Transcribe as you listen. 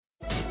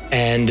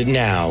And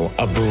now,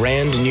 a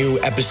brand new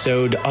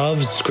episode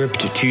of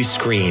Script to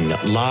Screen,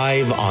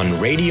 live on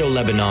Radio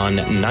Lebanon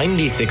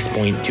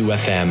 96.2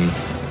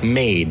 FM,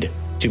 made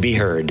to be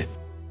heard.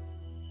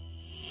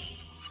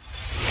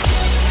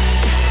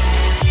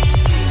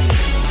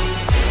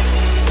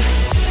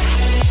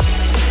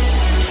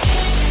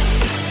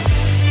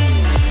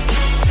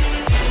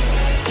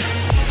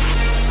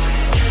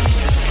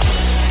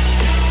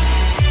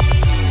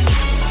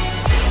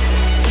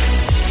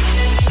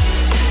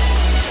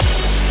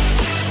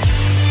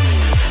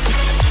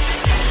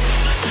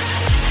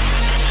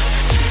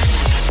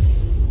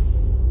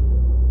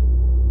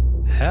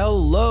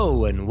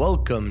 Hello and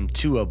welcome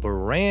to a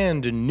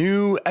brand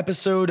new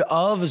episode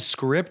of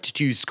Script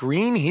to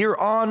Screen here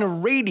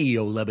on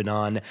Radio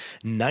Lebanon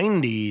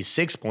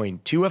 96.2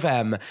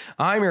 FM.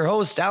 I'm your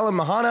host, Alan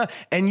Mahana,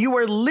 and you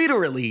are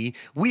literally,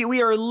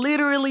 we are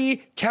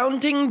literally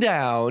counting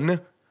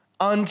down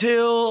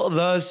until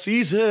the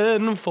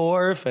season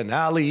 4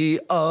 finale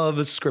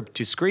of Script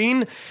to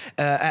Screen,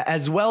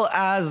 as well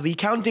as the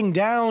counting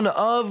down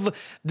of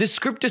the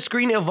Script to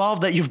Screen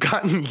Evolve that you've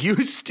gotten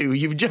used to.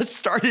 You've just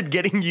started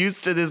getting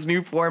used to this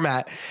new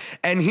format.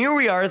 And here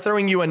we are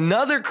throwing you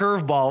another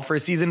curveball for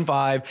season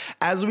 5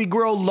 as we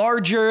grow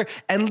larger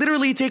and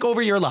literally take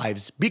over your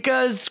lives.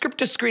 Because Script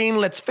to Screen,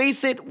 let's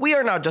face it, we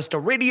are not just a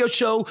radio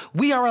show,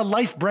 we are a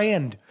life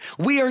brand.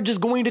 We are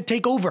just going to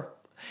take over.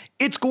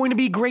 It's going to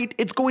be great.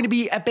 It's going to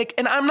be epic.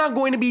 And I'm not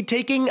going to be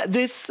taking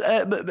this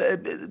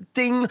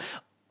thing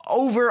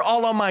over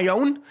all on my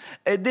own.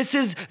 This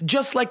is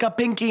just like a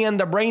Pinky and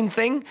the Brain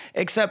thing,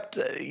 except,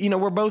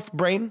 we're both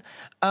brain.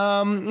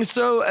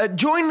 So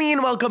join me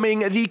in welcoming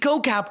the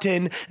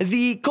co-captain,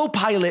 the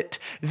co-pilot,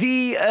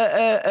 the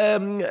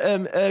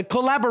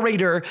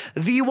collaborator,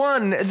 the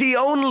one, the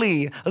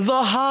only,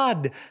 the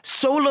Had,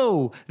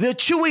 Solo, the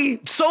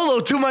Chewy, Solo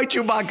to my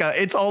Chewbacca.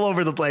 It's all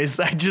over the place.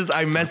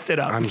 I messed it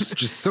up. I'm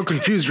just so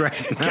confused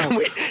right now.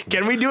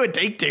 Can we do a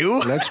take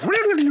two? Let's.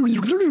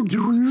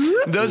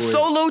 The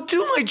Solo to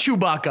my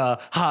Chewbacca,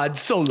 Had,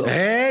 Solo.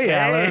 Hey,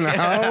 Alan,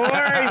 how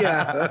are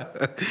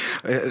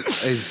you?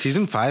 Is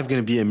season 5 going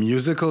to be a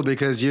musical?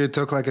 Because you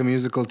took like a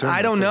musical turn.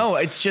 I don't know.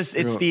 It's just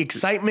the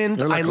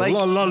excitement. Like I like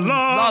la la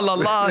la la la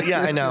la.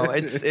 Yeah, I know.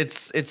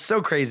 It's so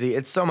crazy.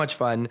 It's so much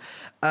fun.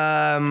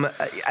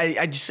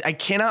 I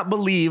cannot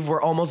believe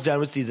we're almost done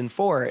with season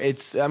 4.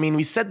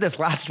 We said this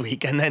last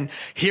week and then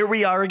here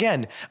we are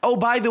again. Oh,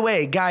 by the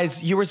way,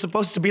 guys, you were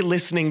supposed to be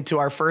listening to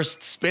our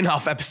first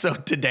spin-off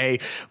episode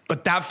today,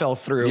 but that fell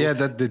through. Yeah,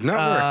 that did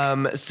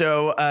not work.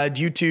 So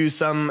due to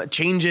some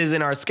changes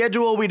in our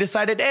schedule, we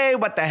decided, hey,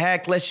 what the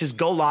heck? Let's just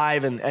go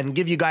live and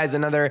give you guys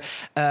another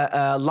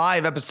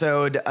live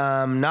episode,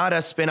 not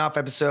a spin-off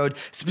episode,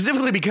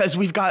 specifically because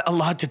we've got a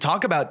lot to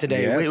talk about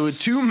today. Yes.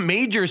 Two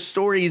major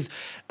stories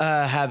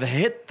have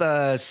hit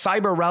the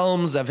cyber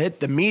realms, have hit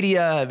the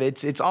media.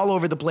 It's all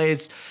over the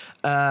place.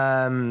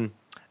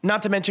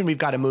 Not to mention we've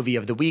got a movie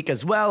of the week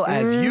as well,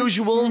 as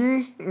usual.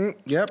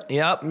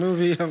 Yep.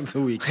 Movie of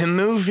the week.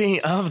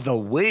 Movie of the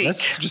week.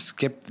 Let's just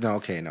skip.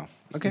 No.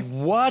 Okay.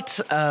 What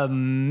a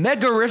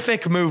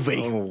megarific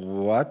movie.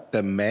 What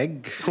the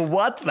Meg?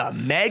 What the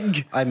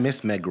Meg? I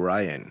miss Meg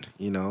Ryan,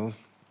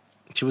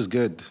 She was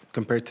good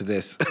compared to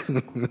this.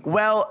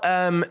 Well,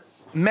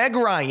 Meg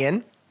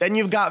Ryan. Then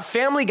you've got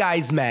Family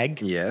Guy's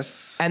Meg.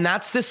 Yes. And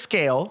that's the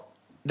scale.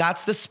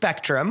 That's the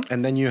spectrum.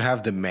 And then you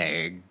have the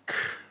Meg.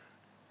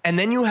 And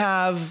then you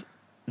have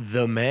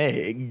the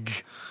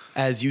Meg,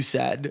 as you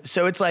said.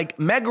 So it's like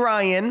Meg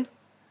Ryan,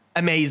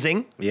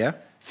 amazing. Yeah.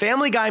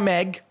 Family Guy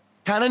Meg,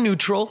 kind of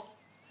neutral.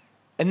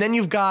 And then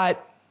you've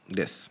got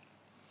this.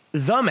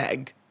 The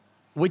Meg,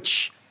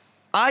 which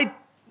I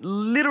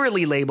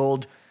literally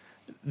labeled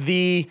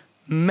the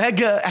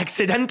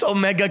accidental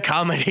mega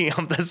comedy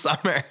of the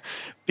summer.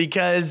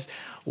 Because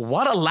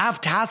what a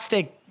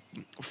laugh-tastic,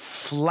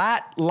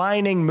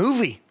 flat-lining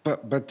movie.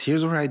 But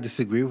here's where I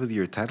disagree with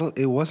your title.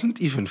 It wasn't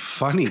even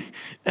funny.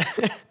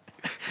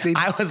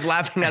 I was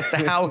laughing as to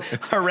how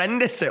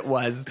horrendous it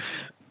was,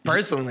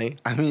 personally.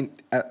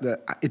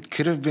 It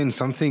could have been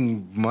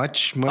something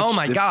much oh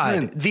my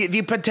different. God.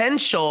 The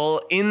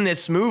potential in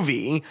this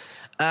movie...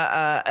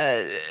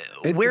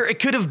 where it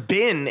could have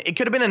been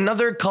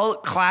another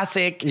cult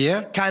classic,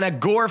 kind of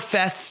gore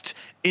fest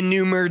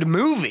enumered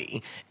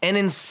movie, and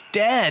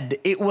instead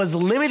it was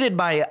limited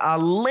by a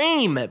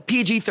lame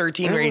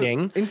PG-13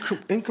 rating.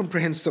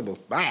 Incomprehensible.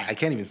 I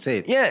can't even say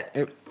it. Yeah,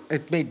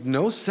 it made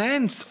no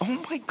sense.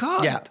 Oh my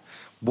God. Yeah.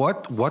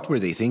 What were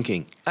they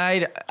thinking?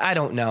 I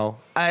don't know.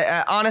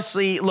 I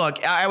honestly,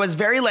 look, I was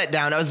very let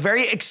down. I was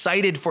very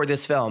excited for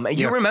this film.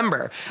 You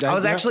remember, I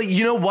was actually,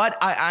 you know what?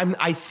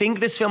 I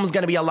think this film is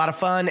going to be a lot of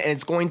fun, and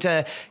it's going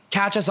to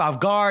catch us off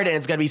guard, and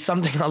it's going to be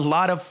something a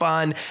lot of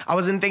fun. I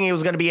wasn't thinking it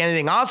was going to be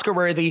anything Oscar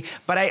worthy,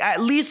 but I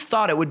at least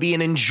thought it would be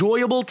an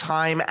enjoyable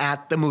time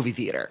at the movie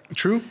theater.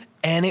 True.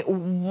 And it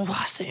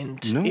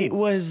wasn't. No. It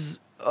was...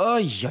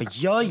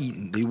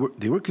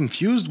 They were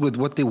confused with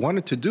what they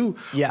wanted to do.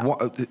 Yeah.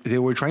 They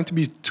were trying to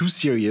be too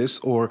serious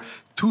or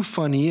too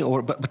funny,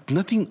 but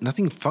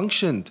nothing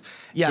functioned.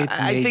 Yeah,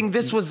 I think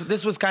this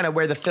was kind of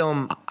where the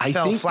film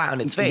fell flat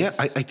on its face.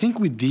 Yeah, I think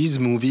with these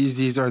movies,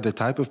 these are the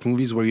type of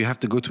movies where you have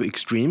to go to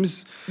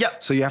extremes. Yeah.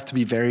 So you have to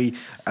be very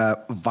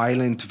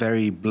violent,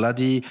 very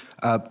bloody.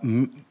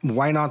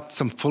 Why not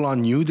some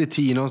full-on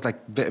nudity? You know, it's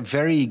like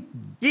very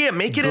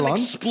make it blunt.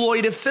 an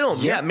exploitive film.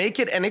 Yeah, make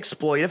it an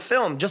exploitive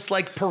film, just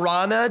like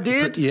Piranha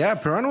did. Yeah,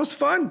 Piranha was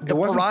fun. The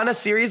Piranha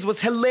series was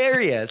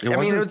hilarious. I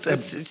mean,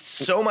 it's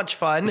so much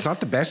fun. It's not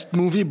the best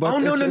movie, but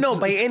no,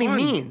 by any fun.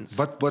 means.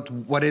 But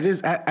what it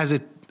is as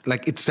it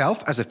like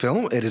itself as a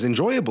film, it is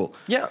enjoyable.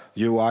 Yeah,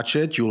 you watch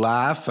it, you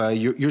laugh,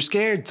 you're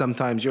scared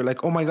sometimes. You're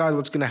like, oh my god,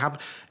 what's going to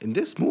happen? In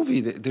this movie,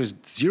 there's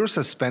zero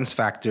suspense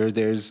factor.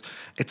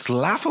 It's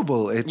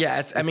laughable.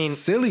 It's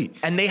silly.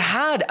 And they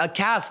had a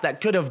cast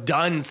that could have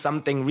done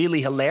something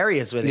really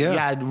hilarious with it. Yeah. You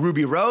had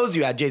Ruby Rose,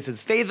 you had Jason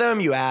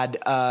Statham, you had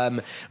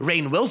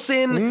Rainn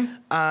Wilson.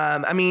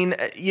 I mean,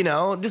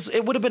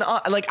 it would have been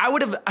like I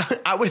would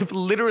have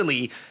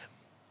literally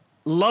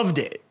loved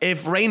it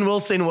if Rainn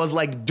Wilson was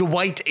like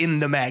Dwight in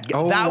The Meg.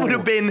 Oh. That would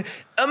have been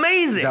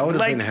amazing. That would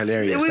have been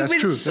hilarious. It would have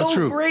That's been true. so That's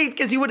true. great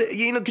because he would,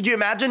 could you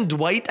imagine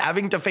Dwight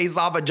having to face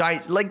off a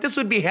giant? Like this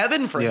would be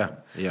heaven for him.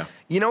 Yeah.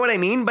 You know what I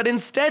mean? But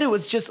instead,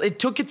 it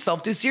took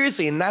itself too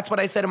seriously, and that's what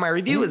I said in my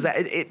review: is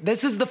that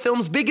this is the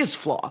film's biggest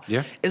flaw.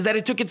 Yeah. Is that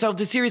it took itself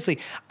too seriously.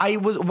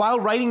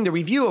 While writing the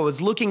review, I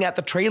was looking at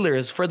the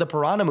trailers for the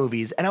Piranha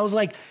movies, and I was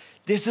like,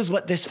 this is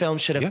what this film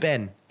should have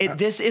been.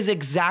 This is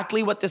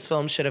exactly what this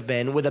film should have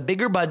been, with a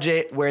bigger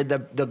budget, where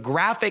the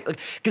graphic,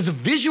 because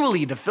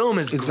visually the film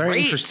is great.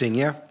 Very interesting.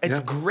 Yeah,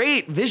 it's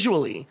great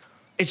visually.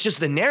 It's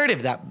just the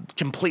narrative that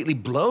completely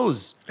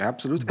blows.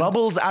 Absolutely.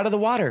 Bubbles out of the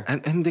water.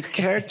 And the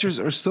characters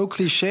are so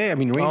cliche. I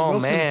mean, Rainn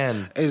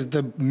Wilson is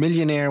the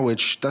millionaire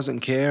which doesn't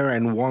care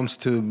and wants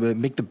to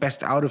make the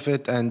best out of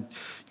it. And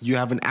you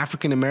have an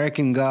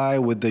African-American guy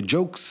with the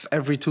jokes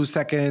every 2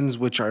 seconds,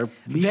 which are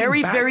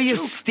very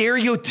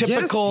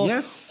stereotypical,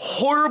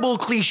 horrible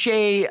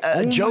cliche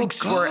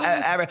jokes for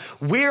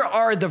where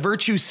are the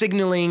virtue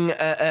signaling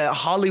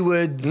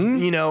Hollywood,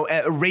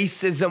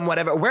 racism,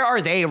 whatever. Where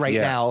are they right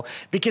now?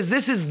 Because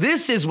this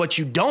is what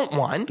you don't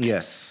want.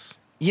 Yes.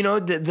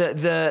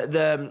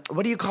 The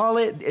what do you call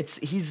it?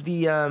 It's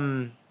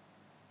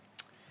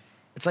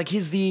like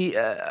he's the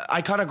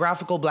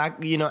iconographical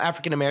black,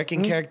 African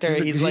American character.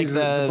 He's like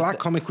the black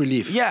comic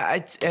relief. Yeah,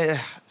 it's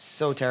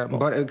so terrible.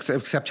 But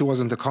except he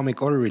wasn't a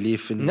comic or a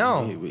relief in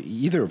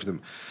either of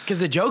them. Because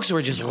the jokes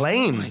were just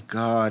lame. Oh my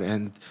god!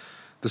 And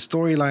the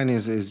storyline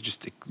is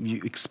just,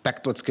 you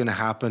expect what's going to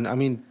happen. I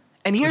mean,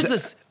 and here's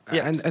this.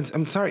 Yeah. And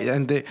I'm sorry,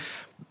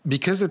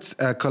 because it's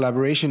a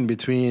collaboration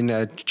between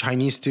a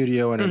Chinese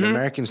studio and an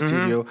American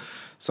studio,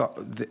 so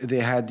they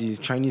had these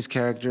Chinese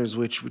characters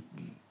which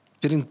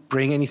didn't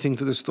bring anything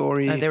to the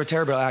story. They were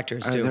terrible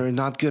actors too. They were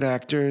not good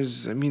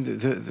actors. I mean,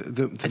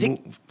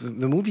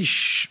 the movie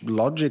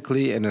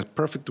logically, in a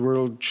perfect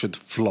world, should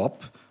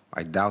flop.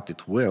 I doubt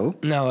it will.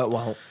 No, it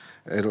won't.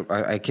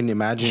 I can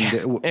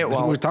imagine. It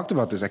won't. We talked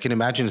about this. I can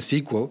imagine a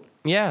sequel.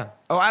 Yeah.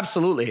 Oh,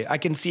 absolutely. I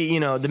can see,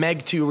 The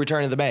Meg 2,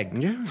 Return of the Meg.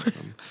 Yeah.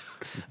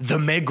 The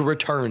Meg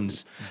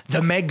returns.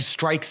 The Meg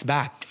strikes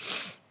back.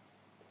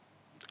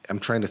 I'm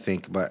trying to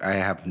think, but I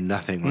have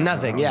nothing.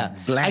 Nothing, yeah.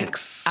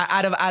 Blanks.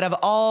 Out of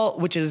all,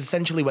 which is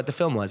essentially what the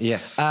film was.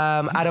 Yes.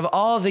 Out of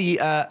all the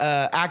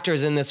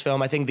actors in this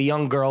film, I think the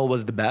young girl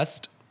was the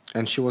best.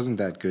 And she wasn't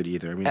that good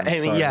either. I mean,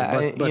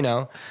 sorry,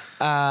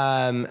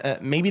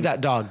 but maybe that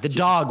dog. The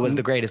dog was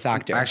the greatest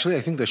actor. Actually,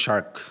 I think the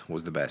shark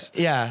was the best.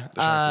 Yeah.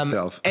 The shark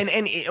itself.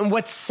 And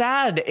what's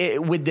sad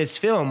with this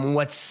film,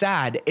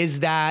 is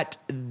that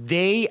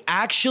they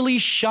actually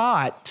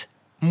shot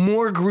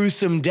more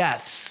gruesome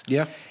deaths.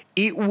 Yeah.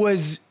 It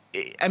was,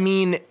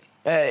 in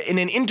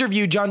an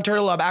interview, John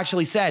Turteltaub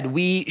actually said,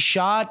 we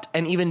shot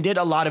and even did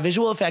a lot of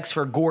visual effects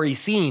for gory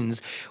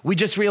scenes. We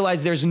just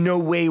realized there's no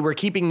way we're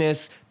keeping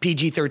this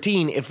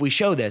PG-13 if we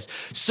show this.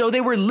 So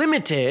they were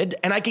limited,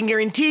 and I can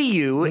guarantee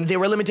you they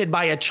were limited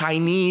by the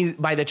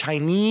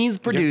Chinese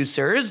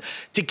producers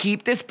to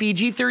keep this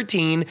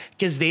PG-13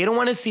 because they don't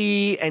want to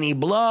see any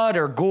blood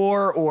or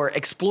gore or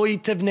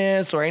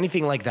exploitiveness or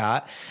anything like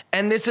that.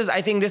 And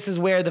I think this is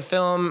where the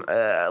film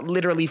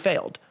literally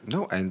failed.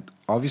 No, and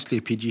obviously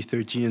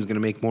PG-13 is going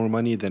to make more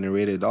money than a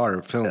rated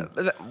R film.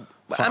 It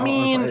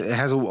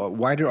has a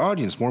wider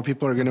audience. More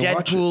people are going to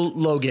watch it. Deadpool,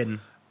 Logan.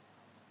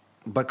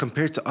 But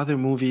compared to other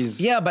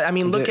movies, yeah. But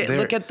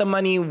look at the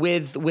money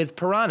with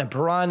Piranha.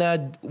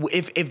 Piranha,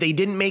 if they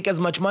didn't make as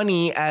much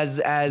money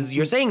as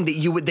you're saying,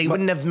 that they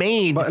wouldn't have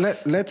made.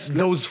 But let's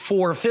those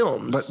 4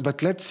 films.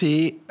 But let's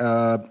see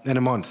in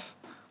a month.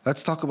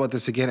 Let's talk about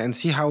this again and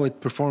see how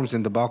it performs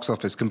in the box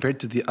office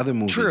compared to the other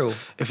movies. True.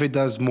 If it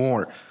does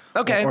more,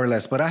 or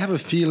less. But I have a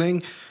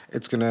feeling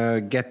it's gonna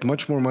get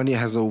much more money. It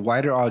has a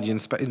wider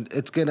audience, but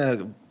it's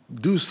gonna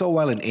do so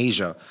well in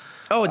Asia.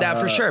 Oh, that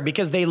for sure,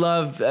 because they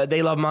love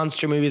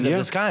monster movies of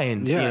this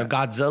kind. Yeah. You know,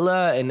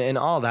 Godzilla and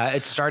all that.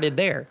 It started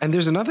there. And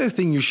there's another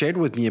thing you shared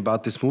with me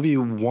about this movie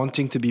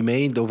wanting to be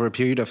made over a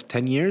period of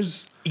 10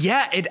 years.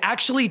 Yeah, it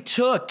actually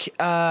took,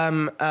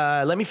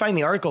 let me find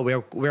the article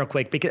real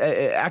quick, because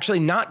actually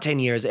not 10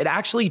 years. It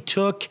actually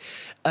took...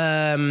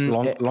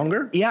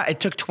 Longer? Yeah, it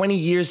took 20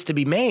 years to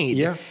be made.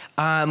 Yeah.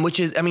 Which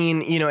is, I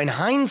mean, you know, in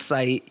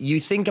hindsight, you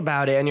think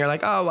about it and you're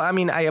like, oh, I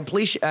mean, I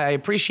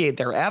appreciate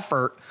their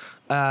effort.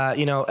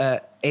 You know,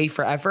 A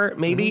for effort,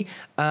 maybe.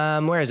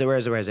 Where is it?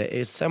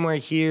 It's somewhere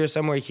here.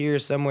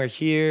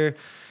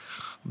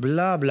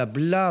 Blah, blah,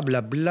 blah,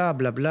 blah, blah,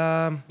 blah,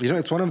 blah. You know,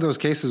 it's one of those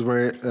cases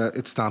where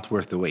it's not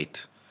worth the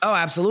wait. Oh,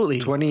 absolutely.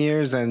 20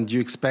 years and you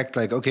expect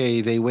like,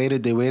 okay, they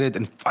waited,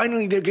 and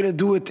finally they're going to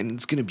do it and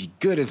it's going to be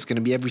good. It's going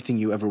to be everything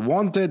you ever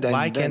wanted. And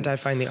why can't I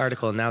find the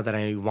article now that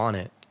I want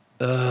it?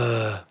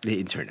 The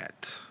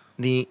internet.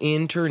 The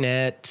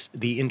internet.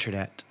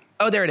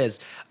 Oh, there it is.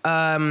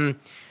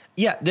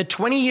 Yeah, the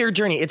 20-year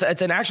journey. It's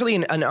actually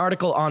an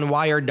article on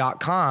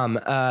Wired.com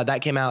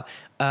that came out.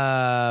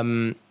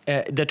 The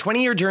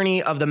 20-year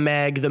journey of the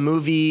Meg, the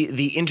movie,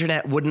 the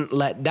internet wouldn't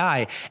let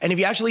die. And if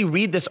you actually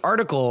read this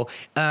article,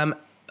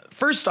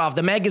 first off,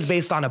 the Meg is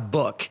based on a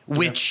book,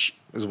 which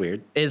is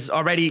weird. Is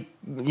already,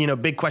 you know,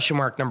 big question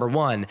mark number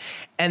one.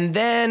 And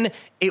then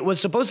it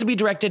was supposed to be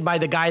directed by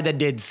the guy that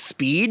did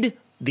Speed.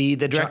 The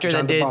director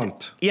Jean that did,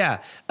 Bont.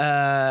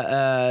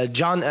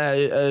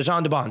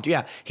 Jean de Bont.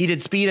 Yeah, he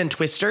did Speed and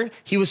Twister.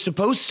 He was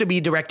supposed to be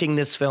directing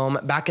this film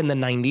back in the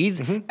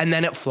 90s, and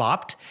then it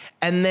flopped.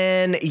 And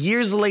then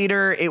years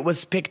later, it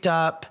was picked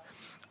up,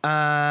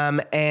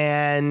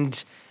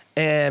 and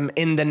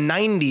in the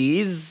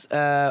 90s,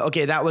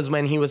 okay, that was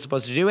when he was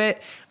supposed to do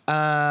it,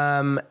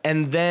 and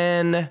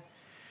then.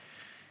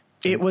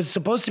 It was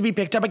supposed to be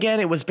picked up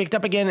again. It was picked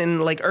up again in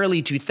like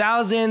early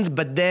 2000s,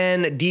 but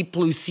then Deep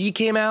Blue Sea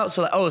came out.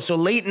 So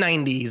late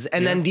 90s,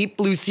 and then Deep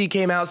Blue Sea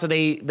came out. So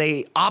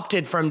they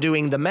opted from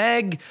doing the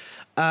Meg.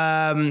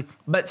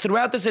 But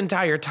throughout this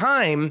entire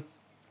time,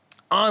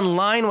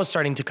 online was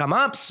starting to come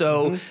up.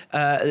 So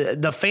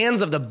the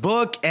fans of the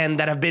book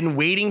and that have been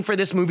waiting for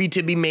this movie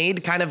to be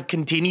made kind of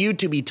continued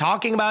to be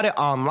talking about it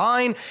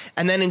online.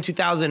 And then in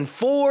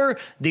 2004,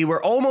 they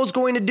were almost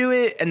going to do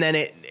it, and then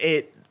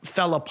it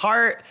fell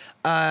apart.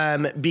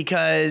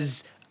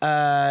 Because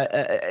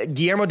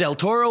Guillermo del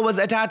Toro was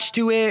attached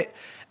to it.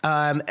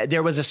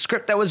 There was a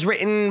script that was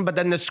written, but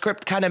then the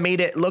script kind of made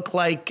it look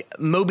like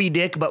Moby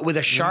Dick, but with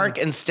a shark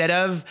instead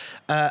of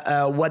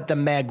what the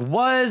Meg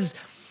was.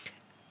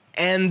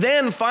 And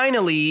then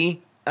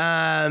finally,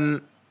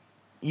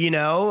 you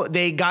know,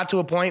 they got to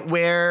a point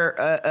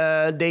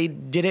where they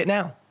did it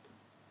now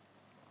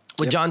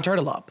with John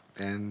Turteltaub.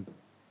 And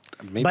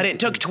but it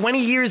took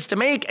 20 years to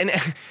make, and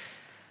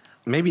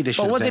maybe they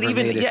should have never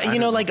made it. Yeah, you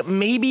know, like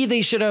maybe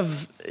they should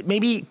have,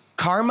 maybe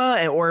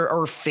karma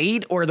or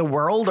fate or the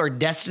world or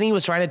destiny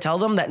was trying to tell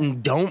them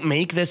that don't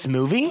make this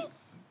movie.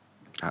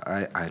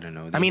 I don't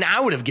know. I mean,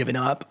 I would have given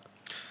up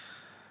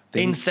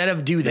instead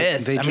of do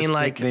this. I mean,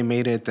 like they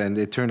made it and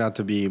it turned out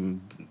to be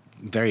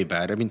very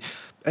bad. I mean,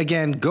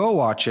 again, go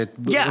watch it.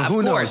 Yeah, who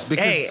of knows? course.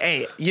 Because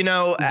hey, you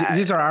know,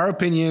 these are our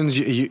opinions.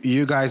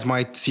 You guys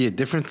might see it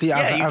differently.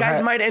 Yeah, you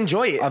guys might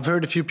enjoy it. I've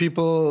heard a few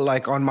people,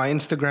 like on my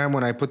Instagram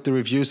when I put the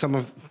review, some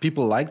of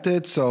people liked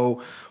it.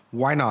 So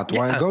why not?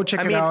 Why go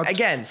check it out?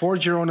 Again,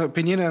 forge your own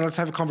opinion and let's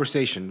have a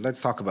conversation. Let's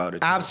talk about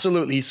it.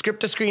 Absolutely. Script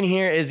to Screen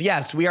here is,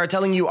 yes, we are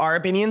telling you our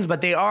opinions, but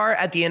they are,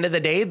 at the end of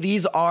the day,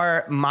 these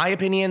are my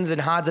opinions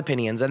and Had's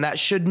opinions, and that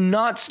should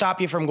not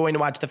stop you from going to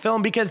watch the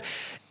film, because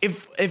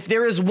if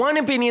there is one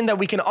opinion that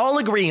we can all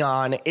agree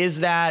on, is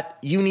that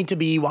you need to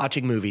be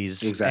watching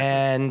movies. Exactly.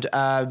 And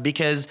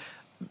because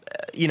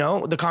you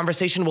know, the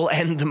conversation will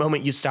end the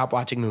moment you stop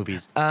watching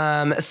movies.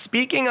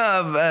 Speaking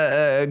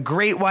of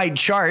great white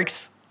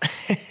sharks,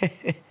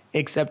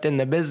 except in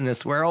the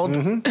business world.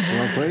 Well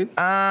played.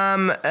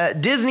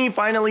 Disney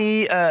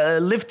finally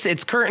lifts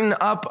its curtain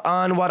up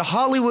on what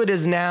Hollywood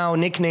is now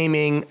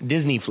nicknaming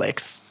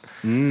Disneyflix.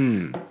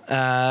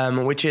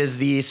 Which is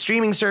the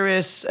streaming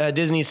service,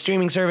 Disney's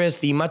streaming service,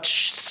 the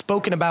much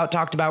spoken about,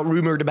 talked about,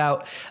 rumored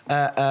about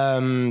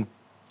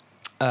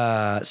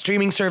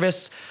streaming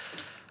service.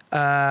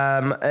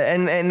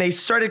 And they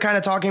started kind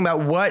of talking about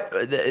what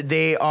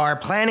they are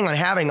planning on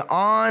having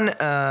on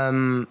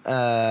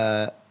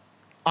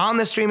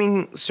the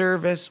streaming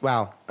service.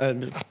 Wow.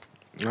 On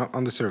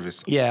the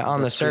service. Yeah,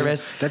 on the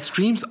service. That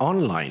streams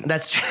online.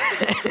 That's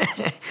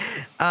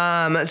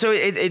so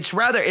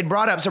it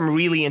brought up some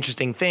really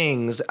interesting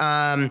things.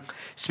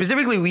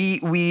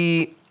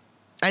 Specifically,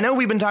 I know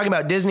we've been talking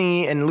about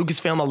Disney and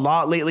Lucasfilm a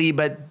lot lately,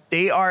 but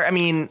they're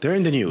in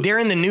the news. They're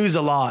in the news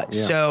a lot.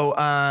 Yeah. So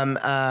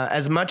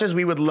as much as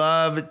we would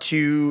love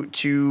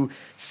to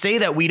say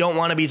that we don't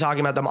want to be talking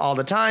about them all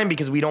the time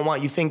because we don't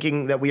want you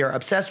thinking that we are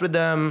obsessed with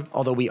them,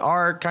 although we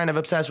are kind of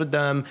obsessed with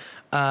them,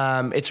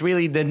 it's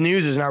really, the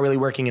news is not really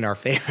working in our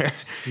favor.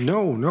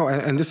 No.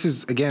 And this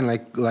is, again,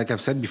 like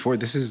I've said before,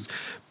 this is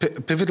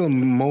pivotal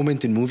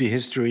moment in movie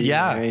history.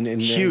 Yeah,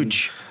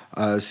 huge.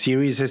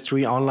 series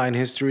history, online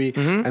history.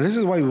 And this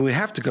is why we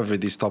have to cover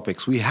these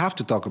topics. We have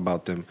to talk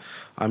about them.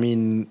 I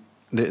mean,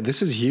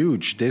 this is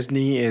huge.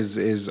 Disney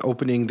is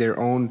opening their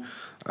own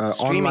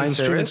online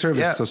streaming service.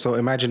 Yeah. So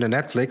imagine a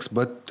Netflix,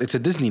 but it's a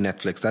Disney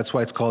Netflix. That's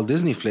why it's called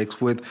Disneyflix.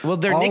 Well,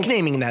 they're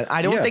nicknaming that.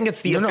 I don't think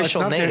it's the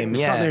official name.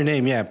 It's not their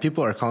name. Yeah,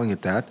 people are calling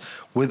it that.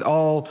 With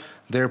all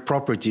their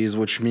properties,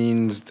 which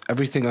means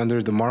everything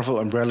under the Marvel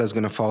umbrella is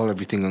going to fall.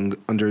 Everything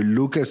under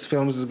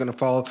Lucasfilms is going to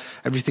fall.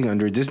 Everything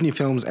under Disney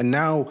Films. And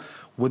now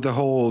with the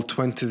whole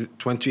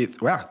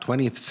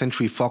 20th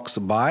Century Fox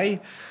buy.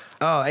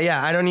 Oh,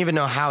 yeah. I don't even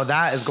know how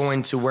that is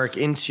going to work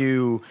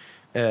into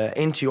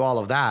all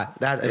of that.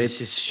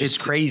 It's just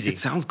crazy. It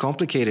sounds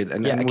complicated.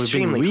 And we've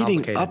been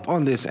reading up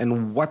on this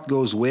and what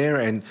goes where,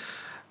 and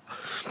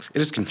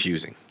it is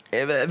confusing.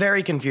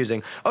 Very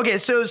confusing. Okay,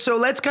 so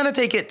let's kind of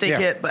take it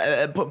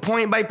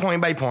point by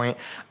point.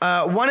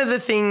 One of the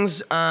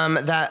things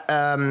that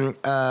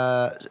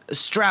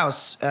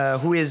Strauss,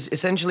 who is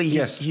essentially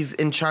he's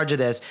in charge of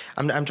this.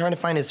 I'm trying to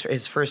find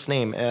his first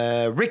name.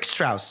 Ricky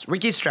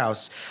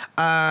Strauss.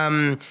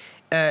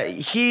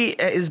 He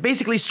is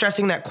basically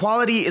stressing that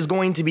quality is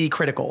going to be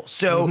critical.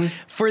 So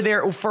for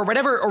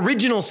whatever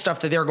original stuff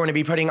that they're going to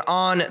be putting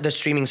on the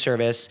streaming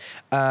service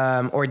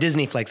or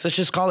Disneyflix, let's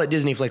just call it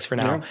Disneyflix for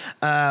now.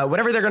 Yeah.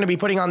 Whatever they're going to be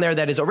putting on there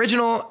that is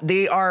original,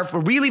 they are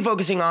really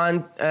focusing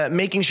on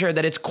making sure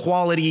that it's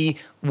quality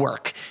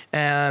work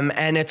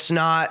and it's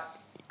not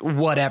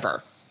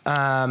whatever.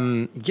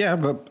 Yeah,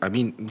 but I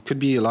mean, it could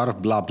be a lot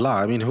of blah blah.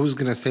 I mean, who's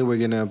gonna say we're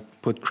gonna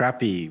put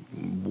crappy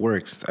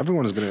works?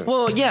 Everyone's gonna.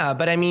 Well, yeah,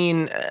 but I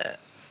mean,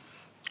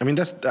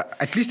 that's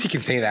at least he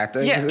can say that.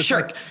 Yeah, it's sure.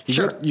 Like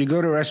you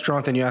go to a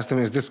restaurant and you ask them,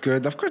 "Is this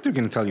good?" Of course, they're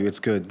gonna tell you it's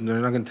good. They're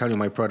not gonna tell you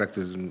my product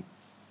is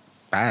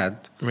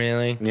bad.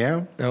 Really?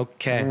 Yeah.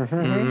 Okay.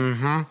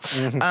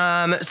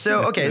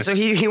 So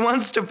he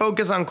wants to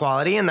focus on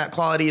quality, and that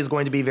quality is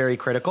going to be very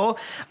critical.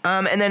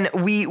 And then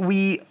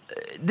we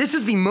this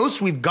is the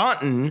most we've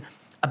gotten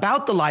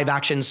about the live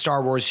action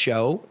Star Wars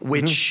show,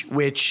 which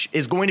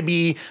is going to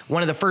be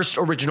one of the first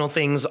original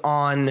things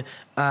on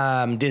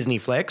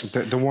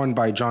Disneyflix. The one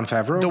by Jon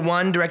Favreau? The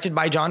one directed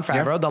by Jon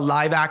Favreau, the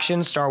live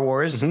action Star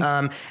Wars,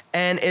 and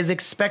is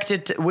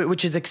expected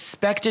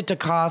to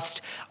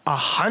cost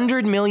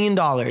 $100 million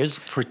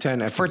for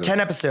 10 episodes. For 10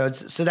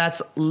 episodes. So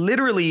that's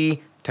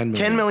literally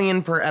 $10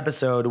 million per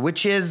episode,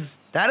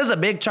 that is a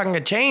big chunk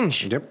of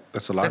change. Yep,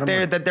 that's a lot of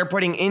money that they're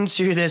putting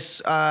into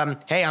this.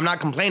 Hey, I'm not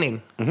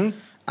complaining.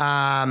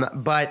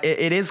 But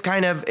it is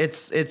kind of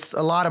it's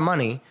a lot of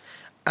money.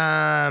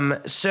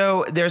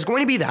 So there's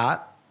going to be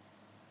that.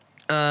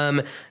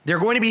 They're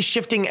going to be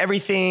shifting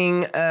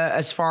everything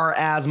as far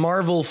as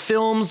Marvel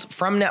films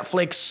from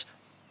Netflix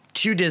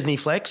to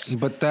Disneyflix.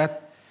 But that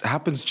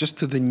happens just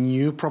to the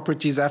new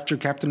properties after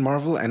Captain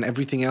Marvel, and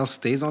everything else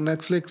stays on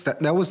Netflix.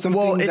 That was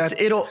something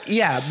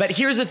but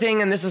here's the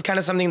thing, and this is kind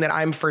of something that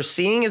I'm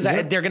foreseeing, is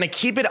that they're going to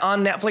keep it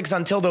on Netflix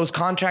until those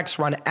contracts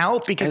run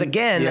out, because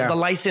the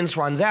license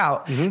runs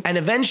out, and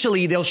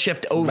eventually they'll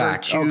shift over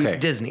to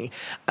Disney.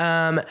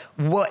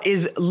 What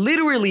is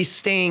literally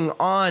staying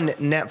on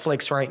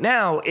Netflix right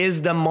now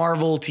is the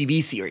Marvel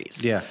TV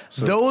series. Yeah.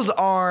 So those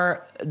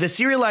are the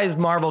serialized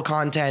Marvel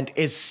content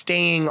is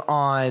staying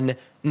on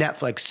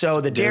Netflix.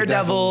 So the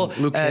Daredevil,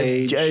 Luke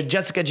Cage,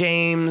 Jessica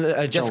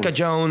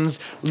Jones,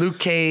 Luke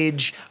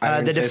Cage,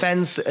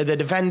 the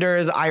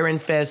Defenders, Iron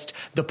Fist,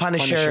 the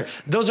Punisher.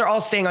 Those are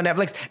all staying on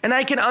Netflix, and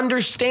I can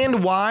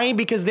understand why,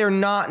 because they're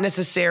not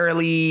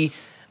necessarily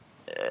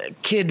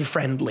kid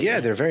friendly. Yeah,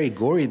 they're very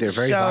gory. They're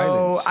very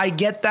violent. So I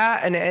get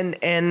that,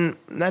 and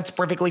that's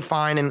perfectly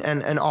fine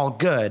and all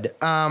good.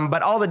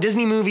 But all the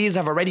Disney movies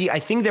they've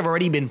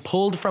already been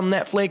pulled from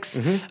Netflix.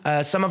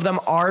 Some of them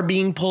are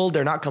being pulled.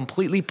 They're not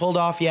completely pulled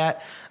off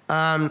yet.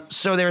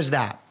 So there's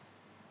that.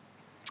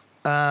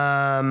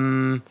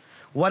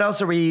 What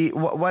else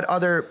what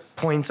other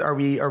points are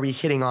we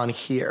hitting on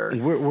here?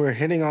 We're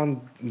hitting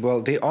on,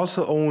 they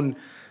also own,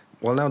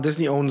 now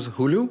Disney owns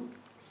Hulu.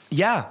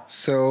 Yeah.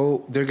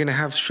 So they're going to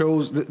have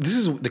shows. This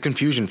is the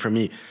confusion for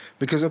me,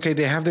 because,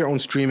 they have their own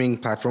streaming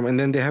platform, and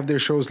then they have their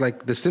shows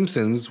like The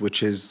Simpsons,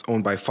 which is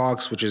owned by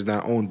Fox, which is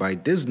now owned by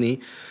Disney.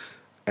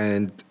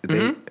 And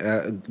they're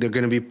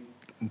going to be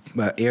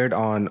aired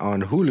on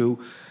Hulu.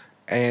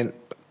 And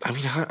I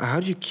mean, how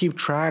do you keep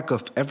track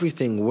of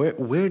everything?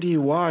 Where do you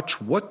watch?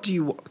 What do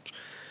you watch?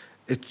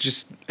 It's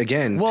just,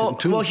 again, well,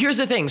 here's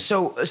the thing.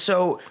 So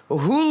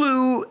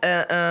Hulu,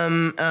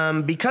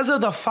 because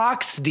of the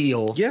Fox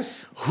deal,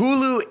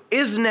 Hulu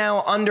is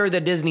now under the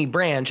Disney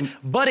branch,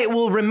 but it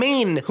will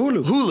remain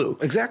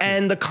Hulu. Exactly.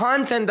 And the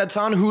content that's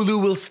on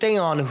Hulu will stay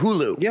on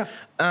Hulu. Yeah.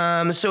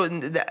 And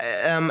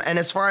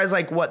as far as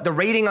like what the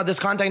rating of this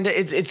content,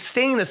 it's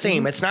staying the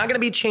same. It's not going to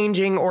be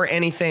changing or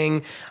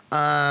anything.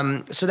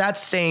 So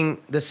that's staying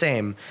the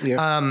same.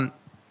 Yeah.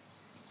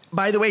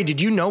 By the way, did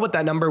you know what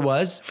that number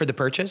was for the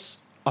purchase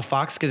of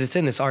Fox? Because it's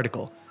in this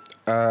article.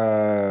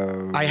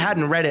 I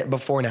hadn't read it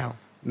before now.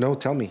 No,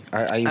 tell me.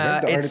 I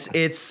read the article.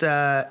 It's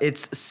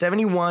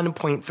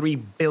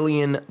 $71.3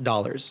 billion.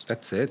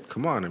 That's it.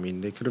 Come on. I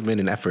mean, they could have made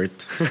an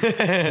effort. Oh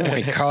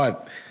my God.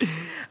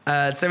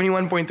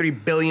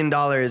 $71.3 billion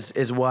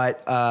is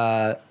what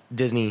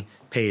Disney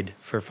paid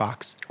for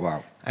Fox.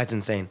 Wow. That's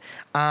insane.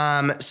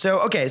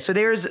 So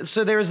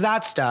there's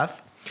that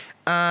stuff.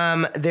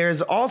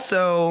 There's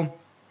also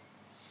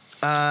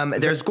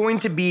there's going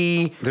to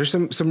be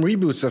some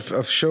reboots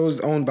of shows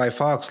owned by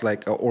Fox,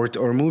 like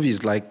or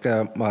movies like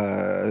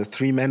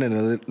Three Men and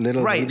a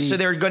Little Right. Lady. So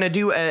they're going to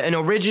do an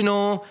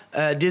original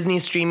Disney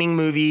streaming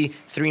movie,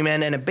 Three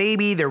Men and a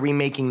Baby. They're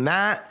remaking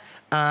that.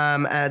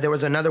 There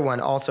was another one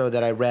also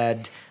that I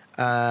read.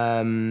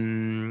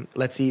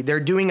 Let's see. They're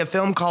doing a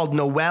film called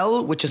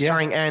Noelle, which is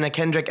starring Anna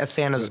Kendrick as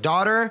Santa's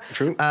daughter.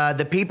 True.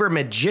 The Paper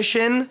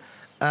Magician,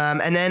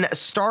 and then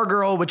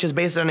Stargirl, which is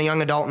based on a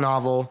young adult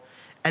novel,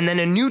 and then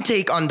a new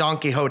take on Don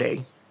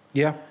Quixote.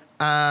 Yeah.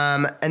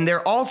 And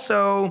they're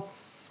also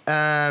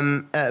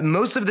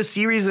most of the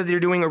series that they're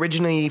doing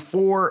originally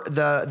for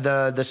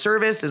the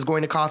service is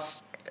going to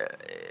cost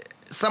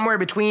somewhere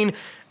between.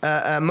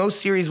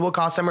 Most series will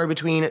cost somewhere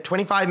between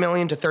 $25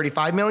 million to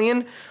 $35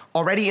 million.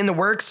 Already in the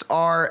works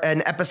are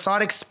an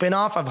episodic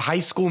spin-off of High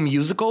School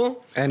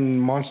Musical. And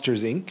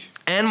Monsters, Inc.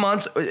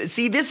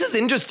 See, this is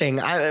interesting.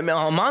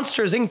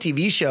 Monsters, Inc.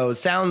 TV show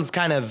sounds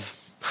kind of,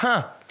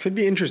 Could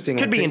be interesting.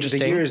 Could be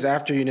interesting. The years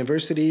after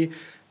University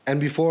and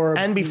before.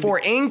 And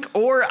before Inc.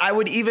 Or I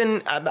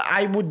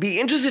would be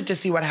interested to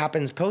see what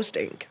happens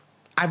post-Inc.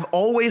 I've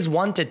always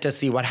wanted to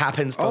see what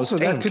happens post-Inc. Also,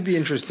 that could be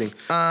interesting.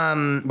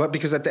 But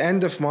because at the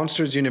end of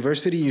Monsters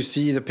University, you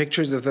see the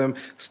pictures of them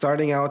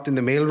starting out in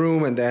the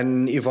mailroom and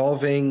then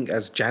evolving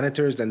as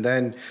janitors and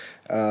then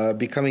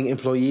becoming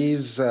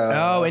employees.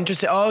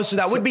 Interesting. So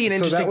that would be an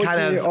interesting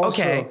kind of...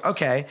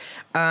 Okay.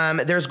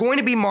 There's going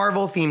to be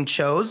Marvel-themed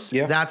shows.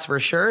 Yeah. That's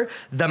for sure.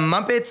 The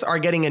Muppets are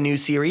getting a new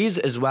series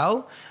as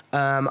well.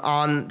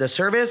 On the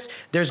service.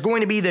 There's going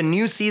to be the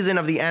new season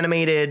of the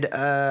animated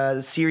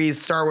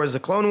series Star Wars: The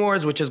Clone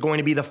Wars, which is going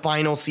to be the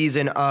final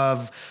season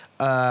of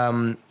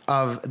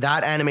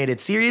that animated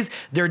series.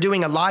 They're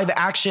doing a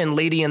live-action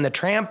Lady and the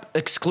Tramp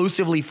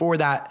exclusively for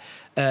that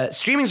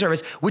streaming service,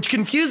 which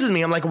confuses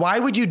me. I'm like, why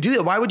would you do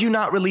that? Why would you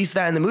not release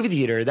that in the movie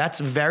theater? That's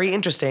very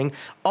interesting.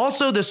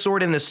 Also, The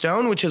Sword in the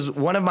Stone, which is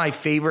one of my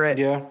favorite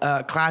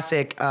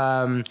classic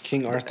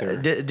King Arthur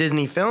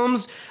Disney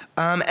films.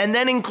 And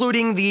then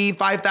including the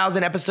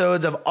 5,000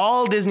 episodes of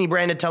all Disney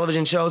branded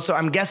television shows. So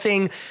I'm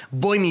guessing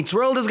Boy Meets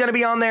World is going to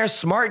be on there.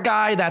 Smart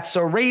Guy, That's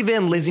So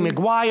Raven, Lizzie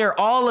McGuire,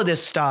 all of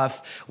this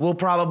stuff will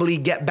probably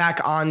get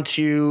back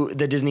onto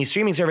the Disney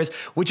streaming service,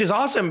 which is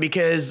awesome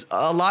because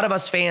a lot of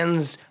us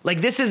fans,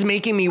 like this is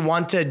making me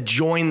want to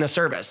join the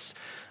service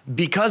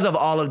because of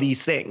all of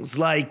these things,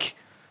 like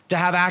to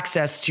have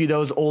access to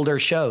those older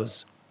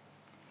shows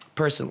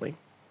personally.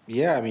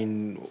 Yeah, I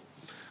mean...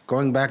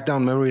 Going back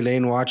down memory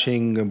lane,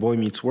 watching Boy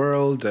Meets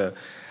World,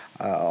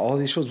 all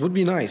these shows would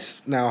be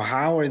nice. Now,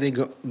 how are they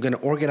going to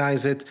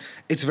organize it?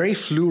 It's very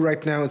flu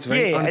right now. It's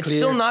very unclear. It's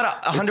still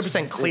not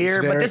 100%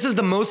 clear, but this is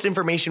the most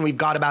information we've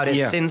got about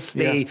it since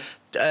they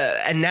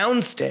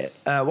announced it.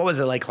 What was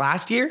it, like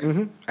last year?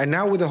 Mm-hmm. And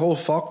now with the whole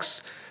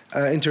Fox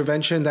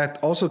intervention, that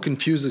also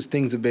confuses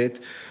things a bit.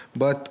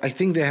 But I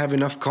think they have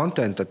enough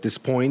content at this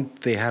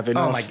point. They have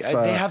enough. Oh my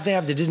God. They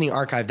have the Disney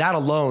archive. That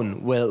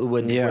alone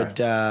would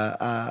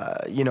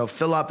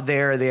fill up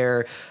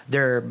their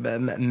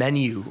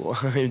menu,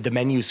 the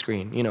menu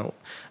screen.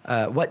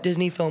 What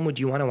Disney film would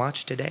you want to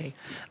watch today?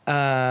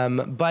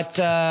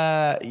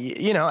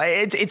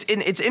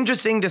 It's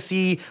interesting to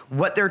see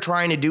what they're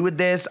trying to do with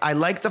this. I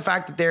like the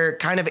fact that they're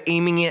kind of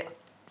aiming it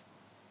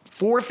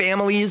for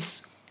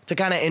families to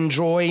kind of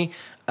enjoy.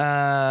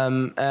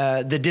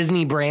 The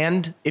Disney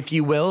brand, if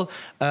you will,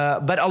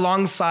 but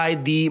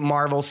alongside the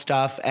Marvel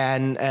stuff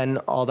and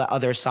all the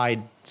other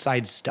side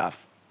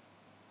stuff.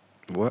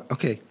 What?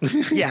 Okay.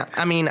 Yeah,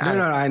 I mean...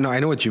 I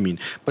know what you mean.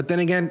 But then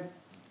again,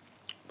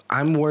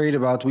 I'm worried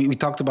about... We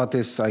talked about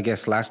this, I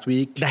guess, last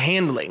week. The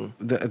handling.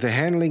 The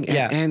handling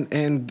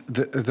and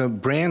the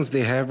brands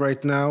they have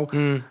right now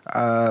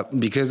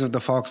because of the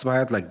Fox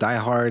buyout, like Die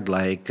Hard,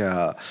 like...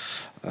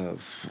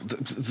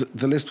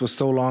 the list was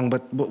so long,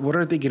 but what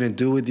are they going to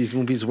do with these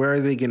movies? Where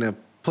are they going to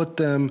put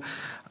them?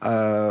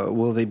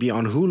 Will they be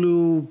on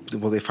Hulu?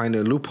 Will they find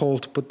a loophole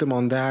to put them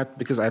on that?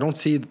 Because I don't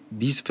see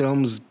these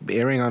films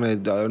airing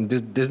on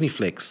Disney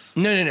Flicks.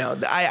 No.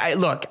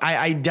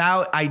 I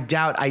doubt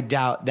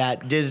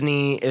that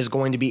Disney is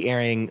going to be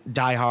airing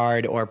Die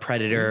Hard or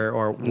Predator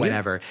or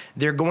whatever. Yeah.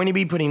 They're going to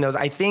be putting those.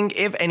 I think,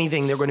 if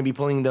anything, they're going to be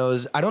pulling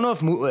those. I don't know if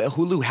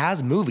Hulu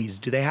has movies.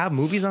 Do they have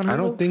movies on Hulu? I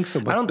don't think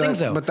so. I don't think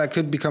so. But that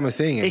could become a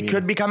thing. It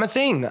could become a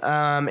thing.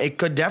 It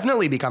could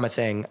definitely become a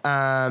thing.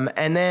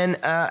 And then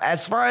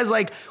as far as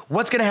like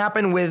what's going to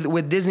happen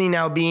with Disney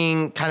now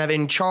being kind of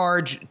in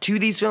charge to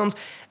these films,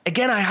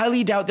 again, I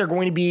highly doubt they're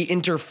going to be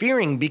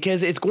interfering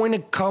because it's going to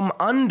come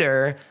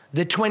under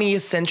the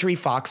 20th Century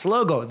Fox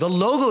logo. The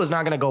logo is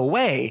not going to go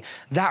away.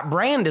 That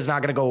brand is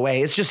not going to go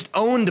away. It's just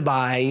owned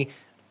by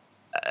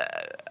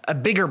a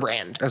bigger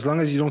brand. As long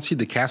as you don't see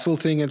the castle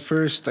thing at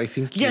first, I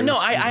think. Yeah, no,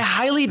 I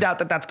highly doubt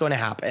that that's going to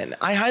happen.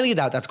 I highly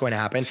doubt that's going to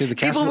happen. See, the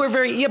castle.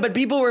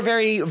 People were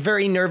very,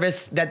 very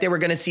nervous that they were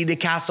going to see the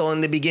castle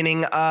in the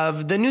beginning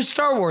of the new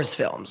Star Wars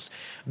films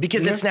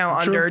because it's now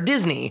under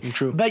Disney.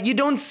 True. But you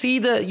don't see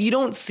the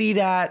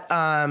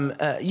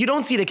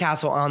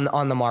castle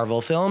on the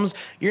Marvel films.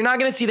 You're not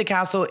going to see the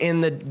castle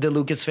in the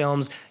Lucas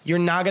films. You're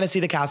not going to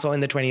see the castle in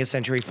the 20th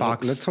Century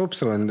Fox. Let's hope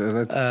so. And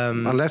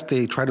unless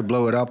they try to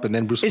blow it up and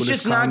then Bruce Willis.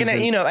 It's just not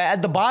going to,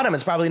 at the bottom,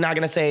 it's probably not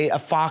going to say a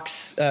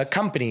Fox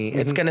company. Mm-hmm.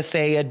 It's going to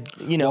say a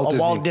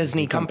Walt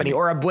Disney company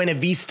or a Buena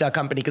Vista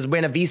company, because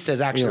Buena Vista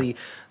is actually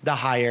the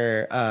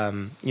higher,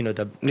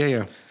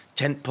 the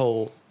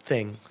tentpole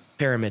thing,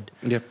 pyramid.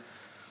 Yep.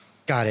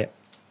 Got it.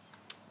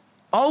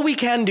 All we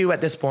can do at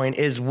this point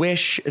is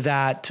wish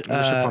that...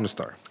 wish upon a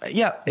star.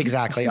 Yeah,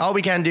 exactly. All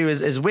we can do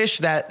is wish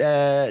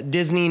that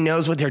Disney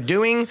knows what they're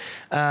doing,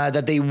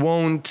 that they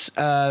won't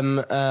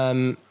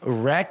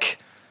wreck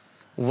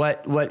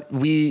what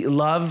we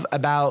love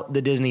about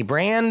the Disney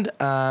brand,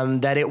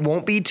 that it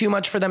won't be too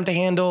much for them to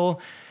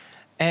handle,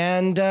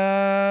 and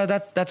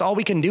that's all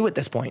we can do at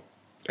this point.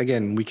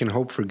 Again, we can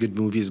hope for good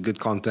movies, good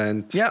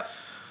content. Yeah.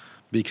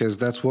 Because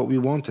that's what we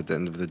want at the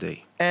end of the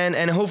day.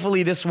 And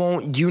hopefully this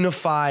won't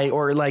unify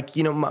or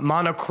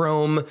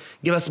monochrome,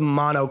 give us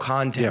mono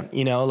content,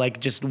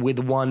 just with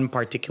one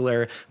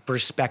particular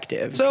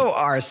perspective. So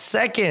our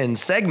second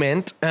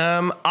segment,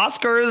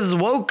 Oscars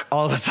woke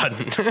all of a sudden.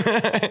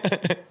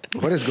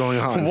 What is going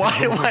on?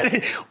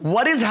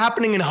 What is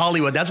happening in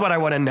Hollywood? That's what I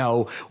want to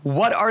know.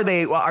 What are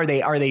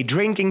they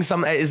drinking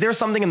some? Is there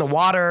something in the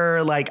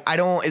water?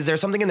 Is there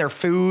something in their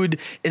food?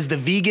 Is the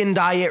vegan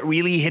diet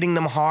really hitting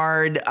them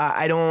hard?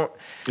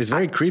 It's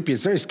very creepy.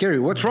 It's very scary.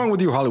 What's wrong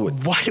with you,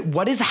 Hollywood?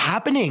 What is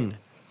happening?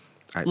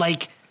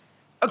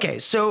 Okay,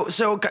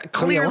 so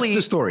clearly, what's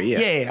the story?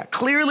 Yeah.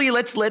 Clearly,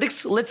 let's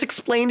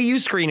explain to you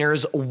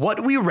screeners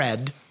what we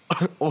read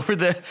over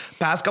the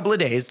past couple of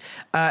days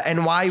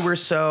and why we're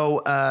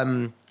so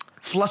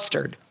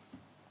flustered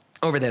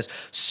over this.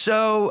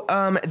 So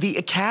the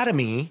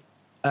Academy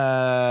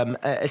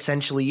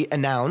essentially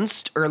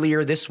announced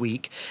earlier this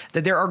week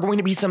that there are going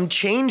to be some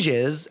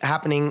changes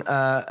happening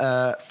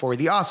for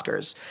the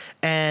Oscars.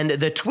 And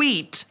the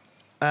tweet,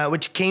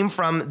 which came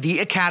from the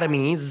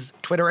Academy's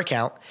Twitter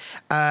account,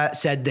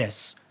 said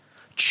this: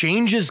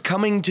 changes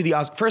coming to the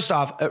Oscars. First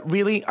off,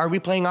 really, are we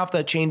playing off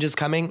the changes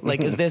coming?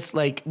 Is this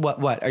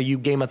what? Are you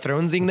Game of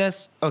Thronesing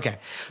this? Okay.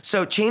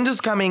 So changes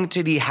coming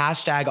to the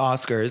hashtag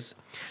Oscars.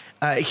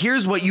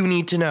 Here's what you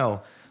need to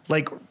know.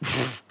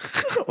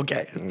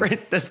 Okay,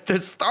 right? The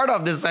start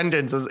of this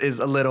sentence is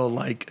a little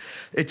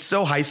it's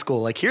so high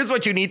school. Here's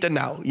what you need to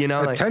know,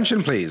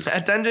 Attention, please.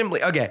 Attention,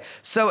 please. Okay,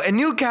 so a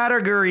new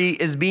category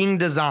is being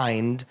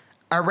designed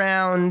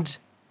around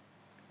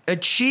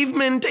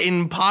achievement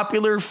in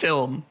popular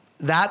film.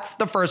 That's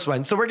the first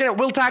one. So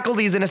we'll tackle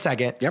these in a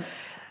second. Yep.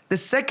 The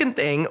second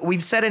thing,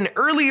 we've set an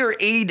earlier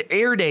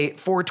air date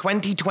for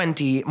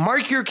 2020.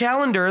 Mark your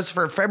calendars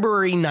for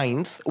February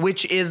 9th,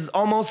 which is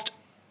almost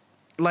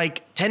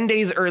 10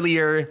 days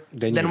earlier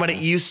than what it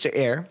used to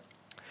air.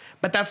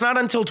 But that's not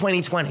until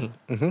 2020.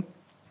 Mm-hmm.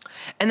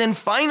 And then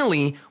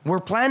finally, we're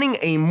planning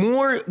a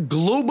more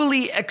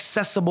globally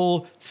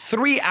accessible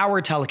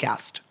 3-hour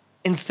telecast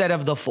instead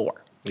of the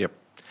 4. Yep.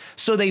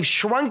 So they've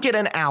shrunk it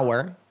an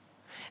hour.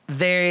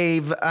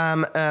 They've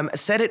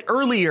set it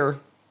earlier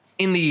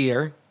in the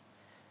year.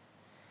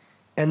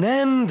 And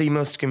then the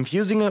most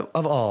confusing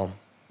of all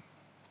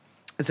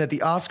is that the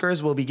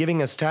Oscars will be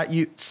giving a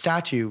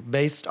statue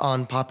based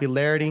on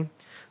popularity,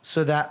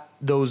 so that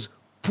those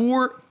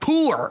poor.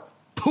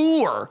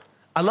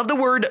 I love the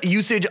word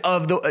usage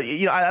of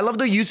I love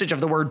the usage of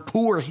the word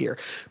poor here.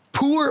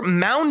 Poor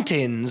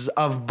mountains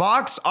of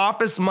box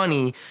office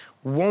money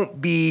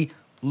won't be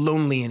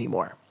lonely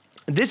anymore.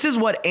 This is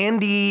what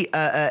Andy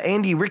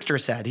Richter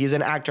said. He's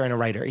an actor and a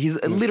writer.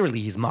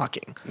 He's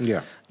mocking.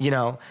 Yeah.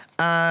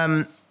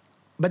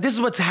 But this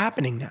is what's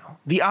happening now.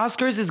 The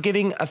Oscars is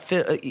giving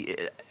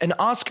an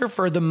Oscar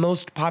for the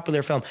most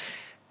popular film.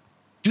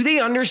 Do they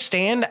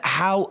understand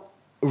how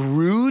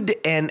rude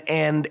and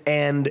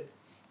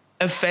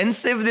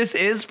offensive this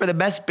is for the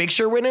Best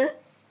Picture winner?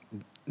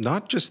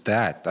 Not just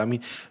that. I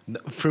mean,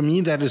 for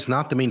me, that is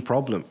not the main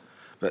problem.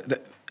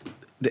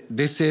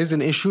 This is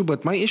an issue,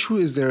 but my issue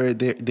is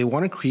they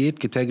want to create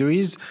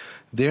categories.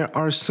 There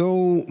are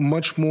so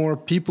much more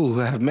people who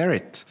have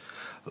merit.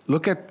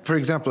 Look at, for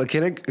example, a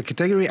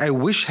category I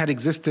wish had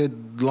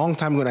existed long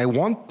time ago and I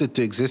want it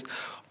to exist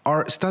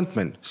are stunt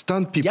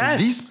people. Yes.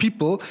 These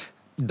people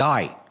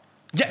die.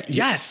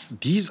 Yes.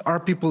 These are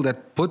people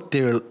that put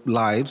their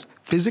lives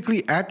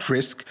physically at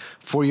risk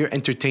for your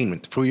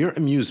entertainment, for your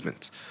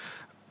amusement.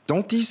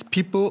 Don't these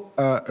people,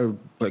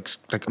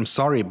 I'm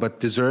sorry,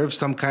 but deserve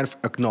some kind of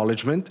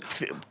acknowledgement?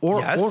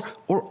 Or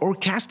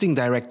casting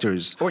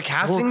directors. Or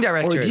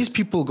these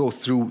people go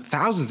through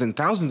thousands and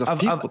thousands of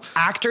people. Of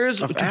actors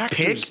to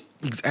pick.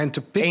 And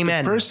to pick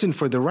the person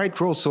for the right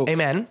role. So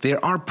Amen. There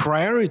are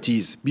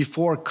priorities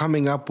before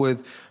coming up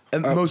with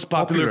most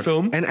popular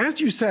film. And as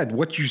you said,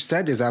 what you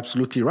said is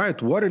absolutely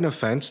right. What an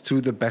offense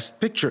to the best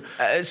picture.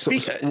 So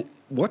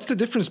what's the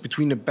difference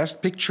between the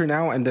best picture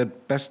now and the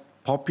best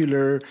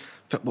popular?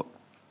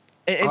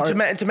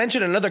 And to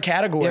mention another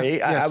category,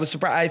 yes. I was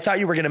surprised. I thought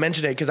you were going to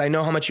mention it because I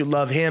know how much you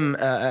love him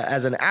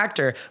as an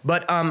actor.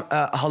 But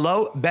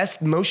hello,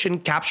 best motion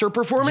capture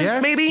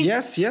performance, maybe?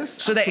 Yes. So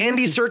absolutely. that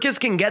Andy Serkis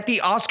can get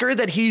the Oscar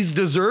that he's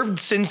deserved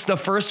since the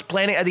first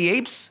Planet of the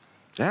Apes?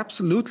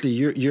 Absolutely.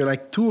 You're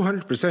like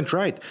 200%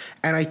 right.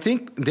 And I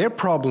think their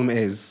problem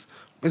is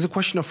a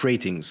question of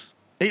ratings.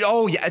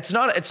 Oh yeah, it's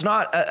not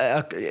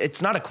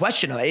a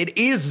question of it. It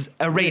is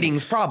a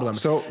ratings problem.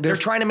 So they're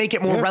trying to make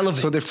it more relevant.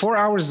 So their 4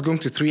 hours is going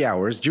to 3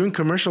 hours. During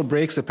commercial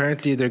breaks,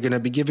 apparently they're going to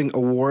be giving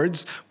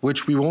awards,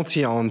 which we won't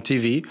see on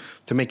TV,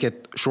 to make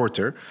it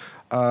shorter.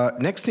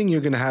 Next thing you're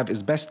going to have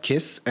is best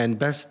kiss and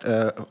best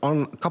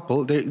on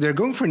couple. They're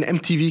going for an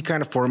MTV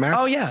kind of format.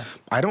 Oh yeah.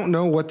 I don't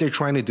know what they're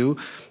trying to do.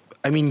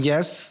 I mean,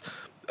 yes.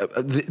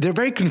 They're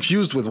very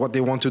confused with what they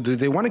want to do.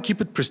 They want to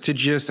keep it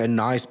prestigious and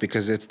nice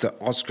because it's the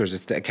Oscars,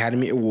 it's the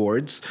Academy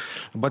Awards.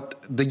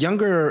 But the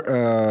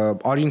younger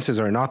audiences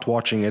are not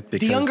watching it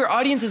because... The younger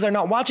audiences are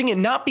not watching it,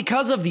 not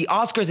because of the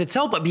Oscars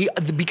itself, but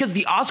because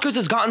the Oscars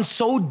has gotten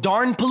so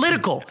darn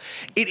political.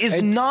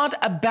 It's not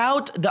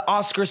about the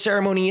Oscar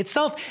ceremony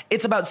itself.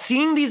 It's about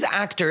seeing these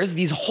actors,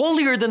 these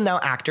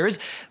holier-than-thou actors,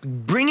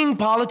 bringing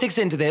politics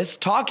into this,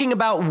 talking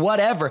about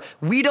whatever.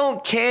 We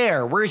don't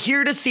care. We're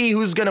here to see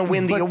who's going to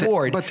win the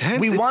award.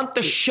 Hence we want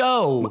the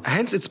show.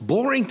 Hence, it's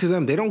boring to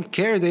them. They don't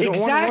care. They don't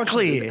want to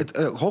watch it. It's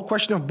a whole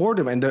question of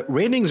boredom. And the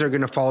ratings are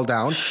going to fall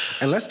down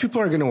unless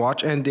people are going to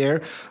watch. And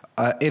they're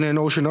in a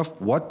notion of,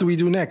 what do we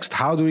do next?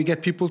 How do we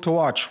get people to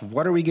watch?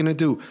 What are we going to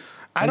do?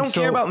 I don't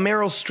care about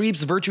Meryl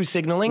Streep's virtue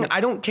signaling.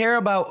 I don't care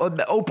about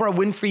Oprah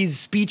Winfrey's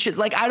speeches.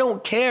 Like, I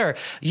don't care.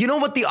 You know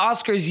what the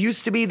Oscars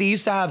used to be? They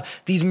used to have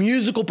these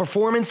musical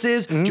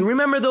performances. Do you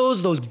remember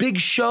those big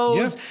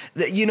shows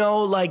that, you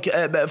know, like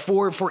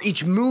for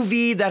each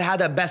movie that had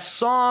a best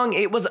song?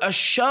 It was a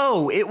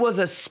show. It was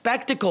a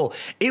spectacle.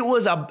 It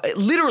was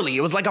literally,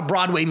 it was like a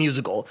Broadway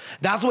musical.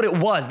 That's what it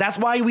was. That's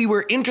why we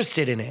were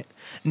interested in it.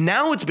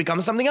 Now it's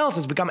become something else.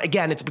 It's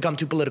become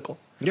too political.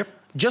 Yep.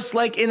 Just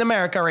like in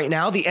America right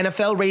now, the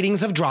NFL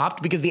ratings have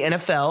dropped because the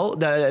NFL,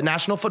 the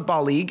National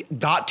Football League,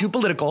 got too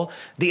political.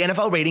 The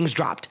NFL ratings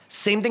dropped.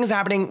 Same thing is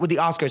happening with the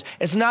Oscars.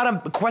 It's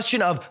not a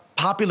question of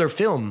popular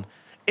film.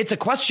 It's a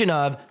question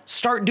of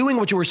start doing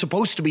what you were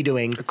supposed to be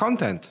doing.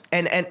 Content.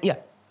 And yeah.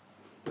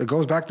 It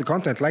goes back to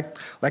content,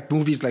 like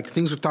movies, like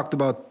things we've talked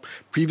about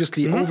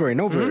previously over and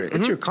over.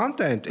 It's your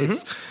content.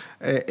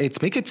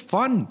 It's make it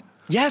fun.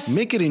 Yes.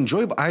 Make it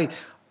enjoyable.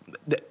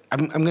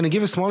 I'm going to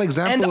give a small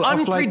example and of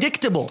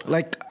unpredictable.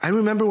 Like I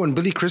remember when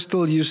Billy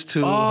Crystal used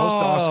to host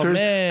the Oscars,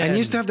 man. and he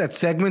used to have that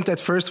segment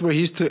at first where he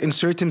used to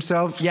insert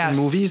himself in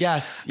movies.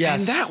 Yes.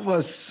 And that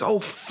was so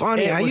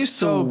funny. I used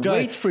to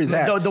wait for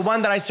that. The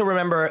one that I still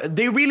remember,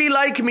 they really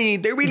like me.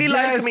 They really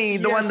like me.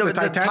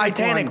 The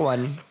Titanic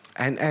one.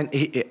 And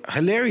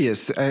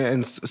hilarious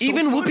and so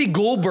even funny. Whoopi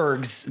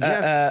Goldberg's,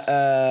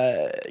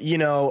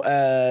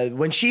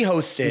 when she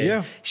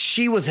hosted,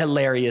 she was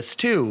hilarious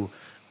too.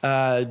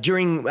 I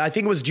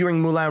think it was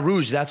during Moulin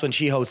Rouge. That's when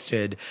she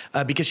hosted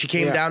because she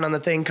came down on the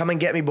thing, come and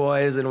get me,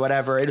 boys, and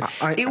whatever.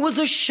 It was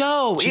a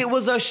show. It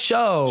was a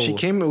show. She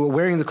came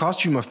wearing the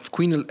costume of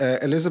Queen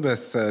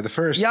Elizabeth I.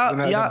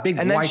 Yeah. Big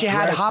and then white she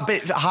dress.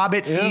 had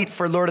Hobbit feet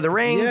for Lord of the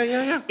Rings.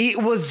 Yeah.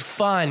 It was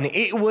fun.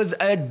 It was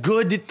a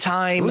good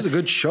time. It was a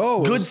good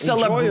show. Good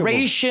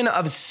celebration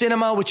of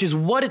cinema, which is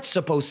what it's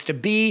supposed to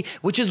be,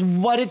 which is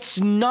what it's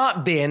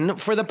not been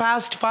for the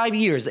past 5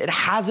 years. It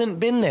hasn't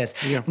been this.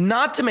 Yeah.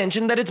 Not to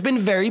mention that it's been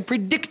very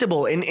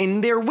predictable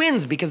in their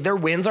wins because their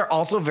wins are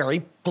also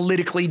very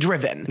politically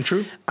driven.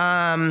 True.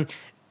 We're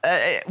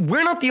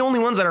not the only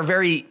ones that are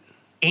very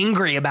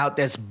angry about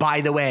this,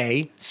 by the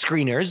way,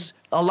 screeners.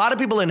 A lot of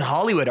people in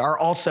Hollywood are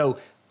also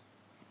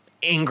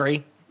angry.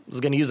 I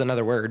was going to use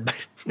another word.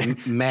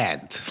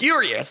 Mad.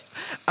 Furious.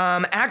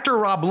 Actor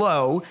Rob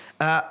Lowe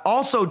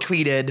also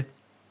tweeted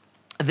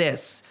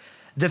this.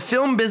 The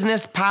film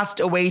business passed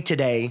away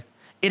today.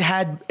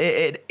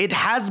 It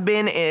has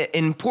been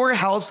in poor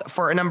health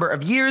for a number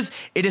of years.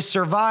 It is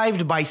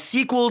survived by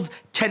sequels,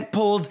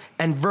 tentpoles,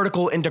 and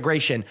vertical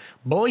integration.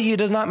 Boy, he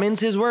does not mince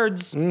his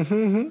words.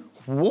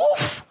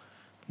 Woof!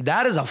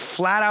 That is a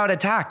flat-out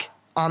attack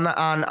on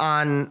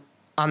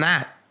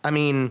that. I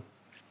mean,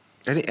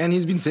 and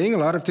he's been saying a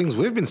lot of things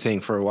we've been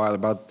saying for a while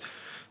about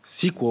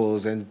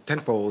sequels and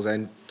tentpoles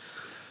and.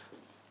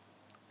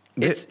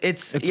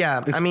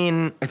 I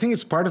mean, I think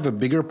it's part of a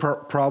bigger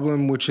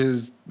problem, which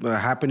is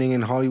happening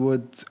in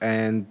Hollywood,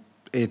 and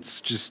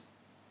it's just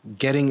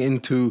getting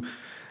into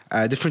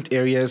different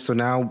areas. So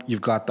now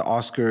you've got the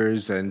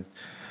Oscars, and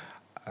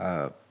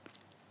I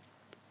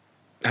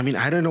mean,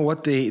 I don't know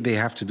what they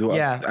have to do.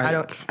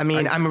 Yeah,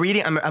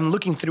 I'm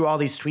looking through all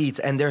these tweets,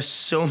 and there's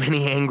so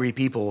many angry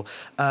people.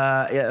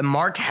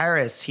 Mark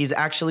Harris, he's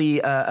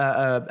actually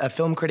a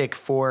film critic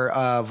for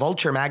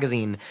Vulture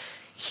magazine.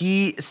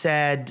 He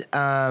said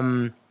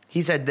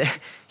He said that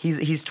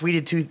he's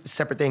tweeted two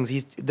separate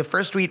things. The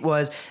first tweet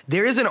was,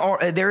 there is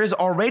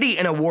already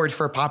an award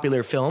for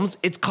popular films.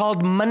 It's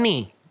called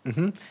money.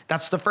 Mm-hmm.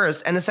 That's the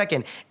first. And the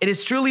second, it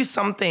is truly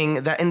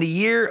something that in the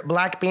year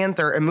Black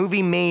Panther, a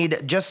movie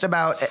made just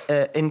about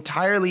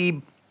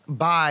entirely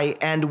by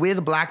and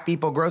with black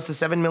people, grossed to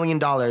 $7 million.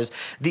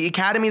 The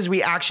Academy's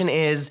reaction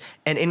is,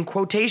 and in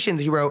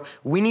quotations he wrote,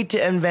 "We need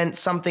to invent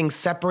something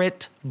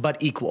separate but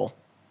equal."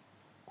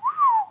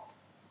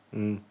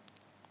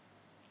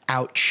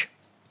 Ouch.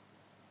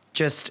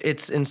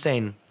 It's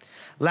insane.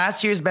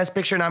 Last year's Best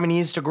Picture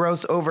nominees to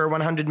gross over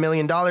 $100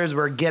 million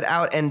were Get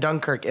Out and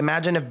Dunkirk.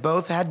 Imagine if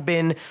both had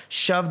been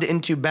shoved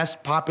into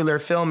Best Popular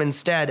Film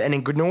instead and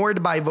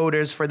ignored by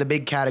voters for the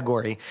big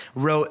category,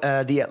 wrote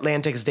The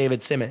Atlantic's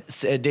David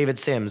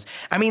Sims.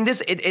 I mean,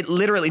 it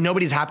literally,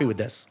 nobody's happy with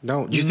this.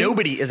 No.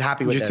 Nobody is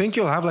happy with this. Do you think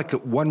you'll have like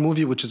one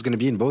movie which is going to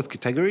be in both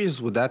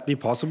categories? Would that be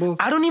possible?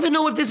 I don't even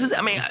know if this is,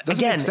 I mean, it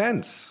doesn't make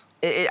sense.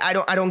 I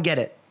don't get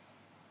it.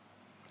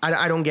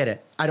 I don't get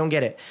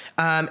it.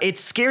 It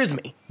scares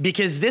me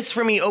because this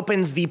for me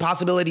opens the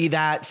possibility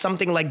that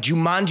something like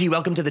Jumanji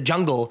Welcome to the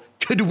Jungle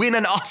could win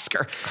an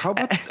Oscar. How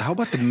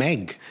about the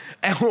Meg?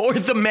 Or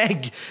the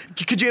Meg.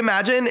 Could you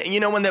imagine,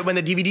 when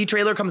the DVD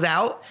trailer comes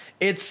out,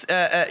 it's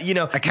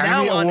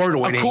Academy Award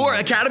winning.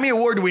 Academy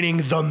Award winning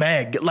The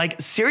Meg. Like,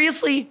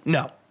 seriously?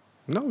 No.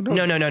 No.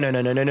 No.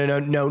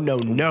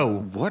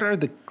 What are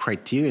the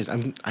criteria?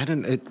 I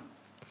don't.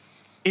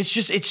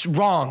 It's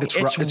wrong.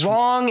 It's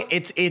wrong.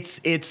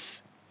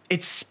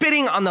 It's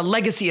spitting on the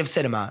legacy of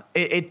cinema.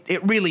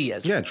 It really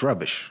is. Yeah, it's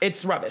rubbish.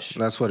 It's rubbish.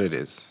 That's what it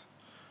is.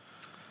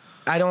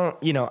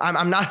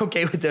 I'm not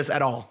okay with this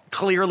at all.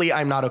 Clearly,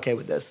 I'm not okay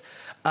with this.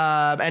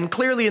 And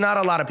clearly not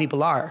a lot of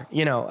people are,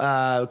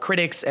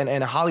 critics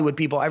and Hollywood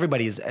people,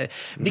 everybody's,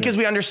 because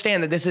we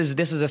understand that this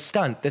is a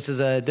stunt. This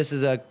is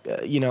a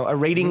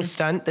rating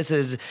stunt.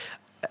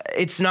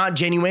 It's not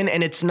genuine,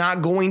 and it's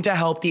not going to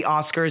help the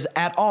Oscars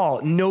at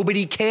all.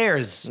 Nobody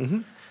cares.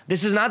 Mm-hmm.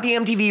 This is not the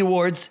MTV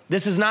Awards.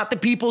 This is not the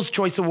People's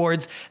Choice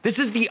Awards. This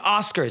is the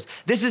Oscars.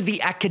 This is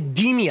the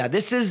academia.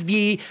 This is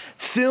the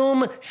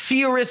film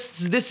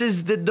theorists. This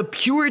is the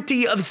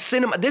purity of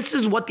cinema. This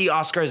is what the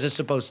Oscars is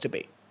supposed to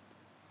be.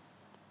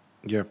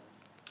 Yeah,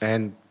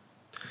 and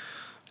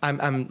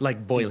I'm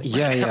like boiling.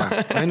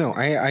 Yeah. I know,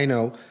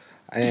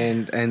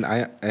 and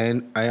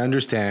I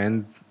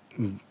understand.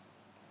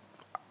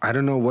 I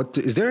don't know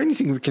is there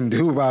anything we can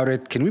do about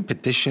it? Can we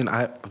petition?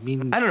 I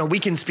mean, I don't know. We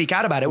can speak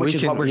out about it, which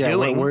is what we're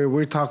doing.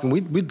 We're talking.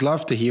 We'd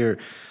love to hear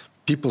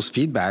people's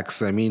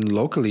feedbacks. I mean,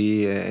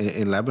 locally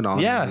in Lebanon.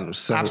 Yeah,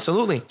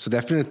 absolutely. So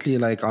definitely,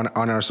 like on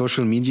our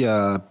social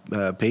media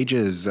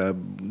pages,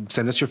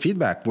 send us your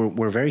feedback.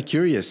 We're very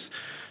curious.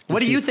 What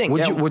do you think?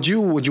 Would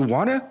you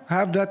want to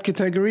have that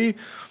category?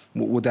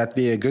 Would that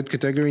be a good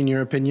category in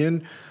your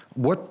opinion?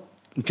 What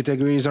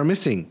categories are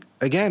missing?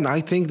 Again, I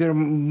think there are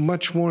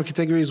much more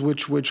categories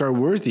which are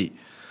worthy.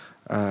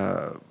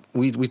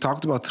 We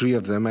talked about 3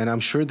 of them, and I'm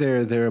sure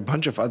there are a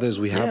bunch of others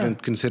we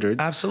haven't considered.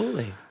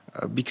 Absolutely,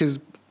 because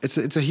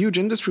it's a huge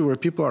industry where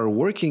people are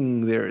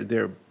working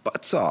their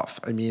butts off.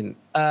 I mean,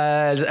 all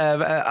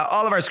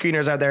of our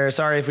screeners out there,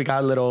 sorry if we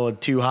got a little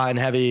too hot and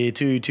heavy,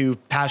 too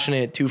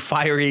passionate, too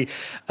fiery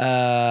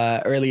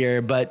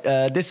earlier, but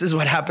this is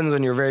what happens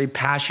when you're very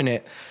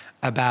passionate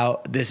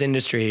about this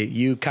industry.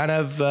 You kind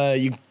of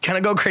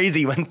go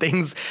crazy when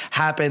things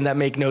happen that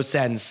make no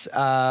sense.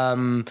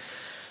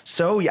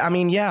 So I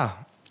mean, yeah,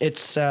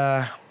 it's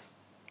not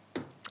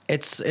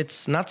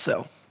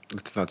so.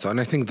 It's not so. And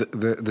I think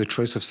the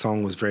choice of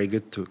song was very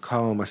good to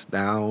calm us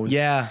down.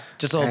 Yeah,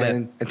 just a little bit.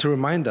 And to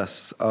remind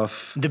us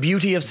of the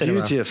beauty of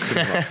cinema.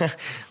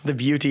 The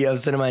beauty of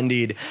cinema,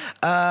 indeed.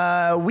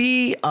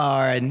 We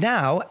are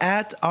now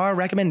at our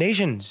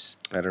recommendations.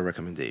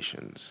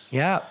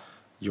 Yeah.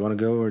 You want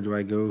to go, or do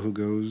I go? Who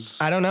goes?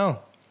 I don't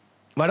know.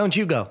 Why don't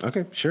you go?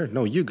 Okay, sure.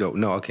 No, you go.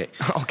 No, okay.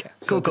 Okay.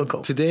 Cool.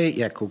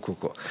 Today,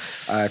 cool.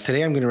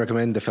 Today I'm going to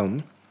recommend the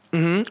film.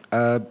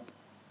 Mm-hmm.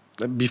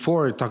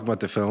 Before talking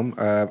about the film,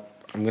 I'm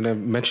going to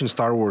mention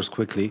Star Wars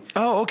quickly.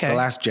 Oh, okay. The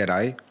Last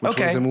Jedi, which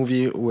was a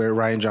movie where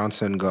Rian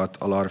Johnson got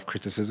a lot of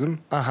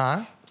criticism.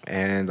 Uh-huh.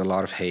 And a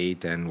lot of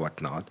hate and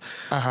whatnot.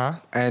 Uh-huh.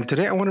 And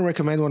today I want to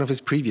recommend one of his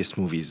previous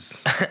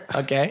movies.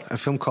 Okay. A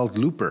film called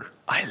Looper.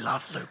 I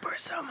love Looper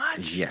so much.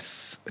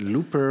 Yes.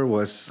 Looper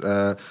was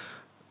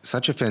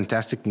such a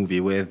fantastic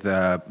movie with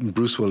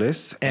Bruce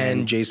Willis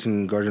and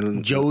Jason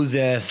Gordon...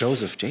 Joseph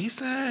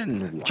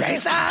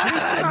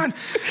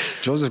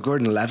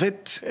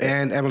Gordon-Levitt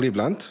and Emily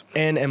Blunt.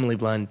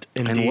 Indeed.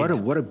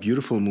 And what a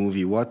beautiful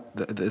movie. What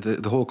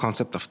the whole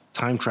concept of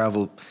time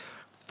travel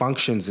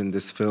functions in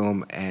this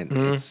film, and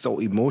it's so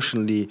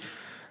emotionally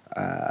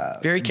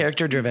very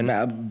character driven,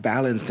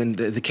 balanced, and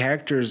the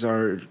characters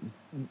are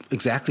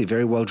exactly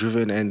very well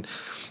driven. And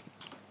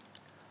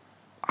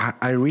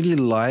I really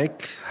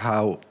like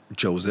how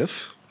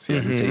Joseph, see,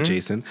 I can say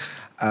Jason,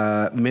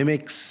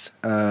 mimics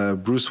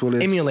Bruce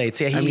Willis.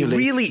 Emulates, yeah. He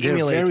really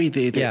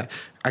emulates.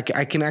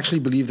 I can actually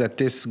believe that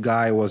this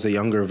guy was a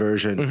younger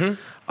version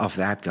of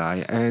that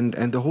guy. And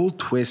the whole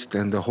twist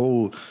and the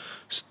whole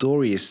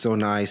story is so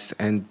nice.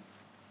 And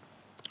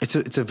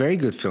it's a very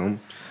good film.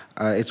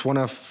 It's one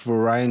of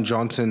Rian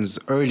Johnson's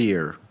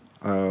earlier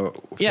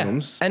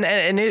films.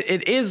 And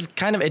it is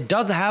kind of, it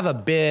does have a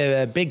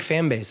big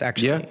fan base,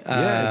 actually.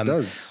 Yeah, it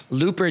does.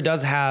 Looper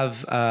does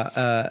have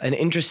an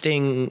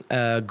interesting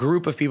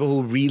group of people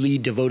who really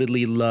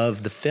devotedly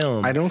love the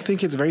film. I don't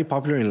think it's very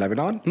popular in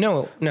Lebanon.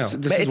 No. But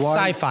it's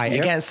sci-fi.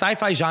 Yeah. Again,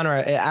 sci-fi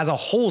genre, as a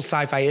whole,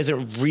 sci-fi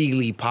isn't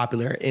really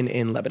popular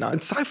in Lebanon.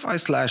 It's sci-fi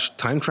 /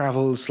 time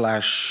travel /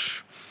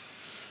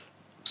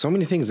 so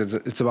many things.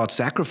 It's about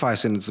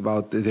sacrifice, and it's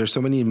about, there's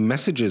so many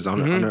messages on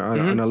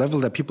a level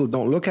that people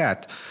don't look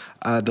at.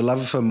 The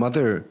love of a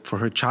mother for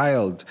her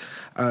child,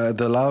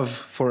 the love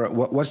for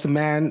what's the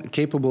man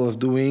capable of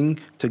doing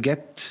to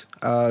get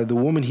the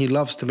woman he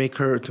loves to make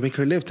her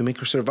live, to make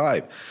her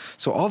survive.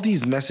 So all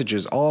these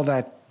messages, all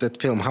that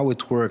film, how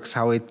it works,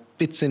 how it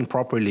fits in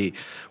properly,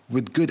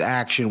 with good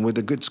action, with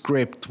a good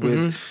script,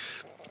 with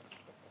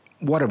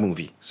what a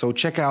movie. So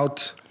check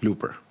out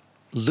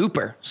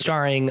Looper,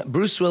 starring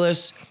Bruce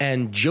Willis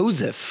and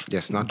Joseph.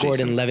 Yes, not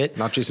Gordon-Levitt.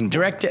 Not Jason.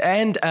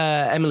 And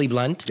Emily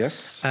Blunt.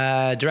 Yes.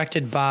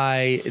 Directed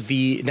by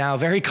the now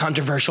very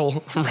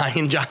controversial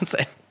Rian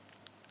Johnson.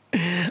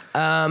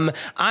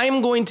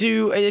 I'm going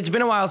to, it's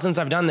been a while since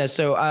I've done this,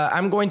 so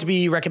I'm going to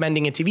be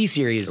recommending a TV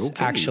series,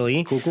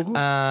 actually. Cool. For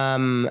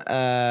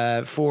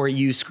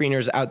you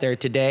screeners out there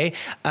today.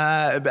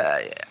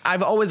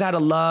 I've always had a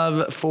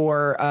love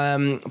for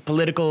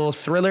political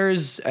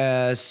thrillers,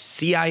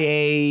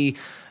 CIA,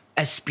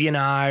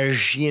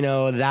 espionage,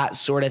 that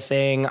sort of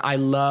thing. I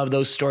love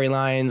those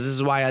storylines. This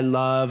is why I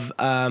love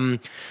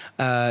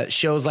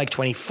shows like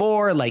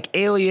 24, like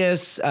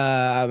Alias.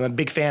 I'm a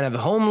big fan of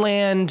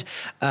Homeland.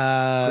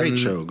 Great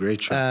show.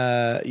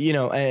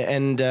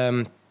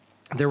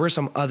 There were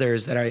some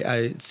others that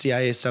I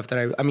CIA stuff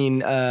that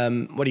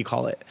what do you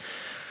call it?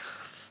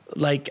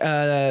 Like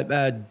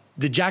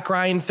the Jack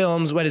Ryan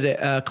films. What is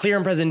it? Clear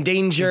and Present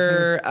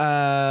Danger.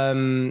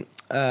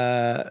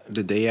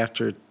 The Day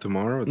After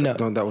Tomorrow? No.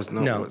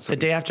 The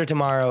Day After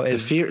Tomorrow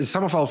is The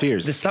Sum of All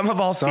Fears. The Sum of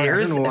All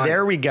Fears.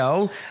 There we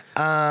go.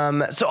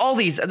 So all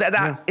these,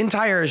 that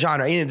entire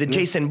genre, the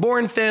Jason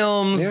Bourne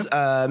films,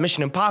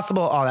 Mission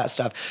Impossible, all that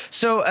stuff.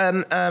 So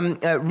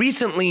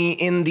recently,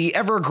 in the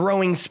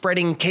ever-growing,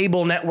 spreading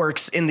cable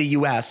networks in the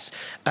U.S.,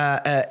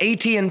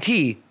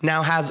 AT&T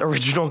now has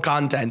original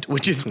content,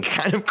 which is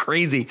kind of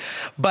crazy.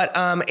 But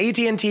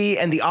AT&T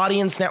and the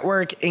Audience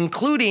Network,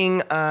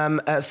 including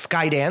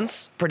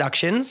Skydance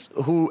Productions,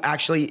 who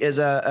actually is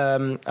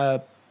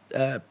the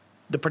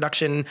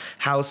production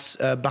house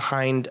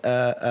behind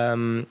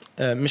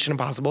Mission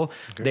Impossible.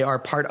 Okay. They are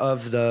part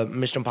of the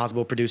Mission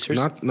Impossible producers.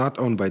 Not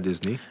owned by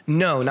Disney.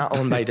 No, not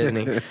owned by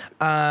Disney.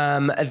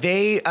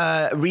 They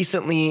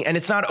recently, and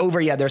it's not over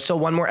yet. There's still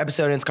one more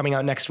episode, and it's coming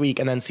out next week,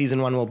 and then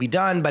season 1 will be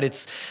done. But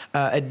it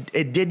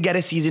did get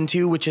a season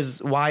 2, which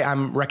is why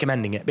I'm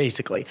recommending it.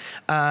 Basically,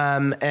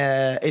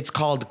 it's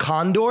called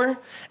Condor,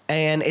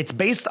 and it's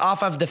based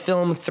off of the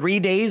film 3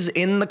 Days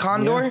in the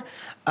Condor. Yeah.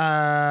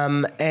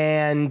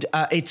 And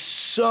it's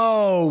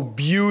so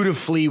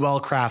beautifully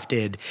well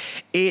crafted.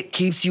 It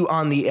keeps you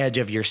on the edge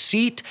of your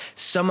seat.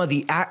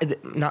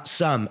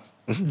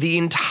 The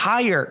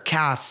entire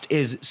cast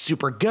is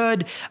super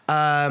good.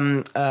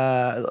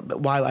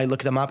 While I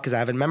look them up because I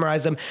haven't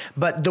memorized them,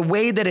 but the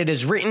way that it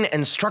is written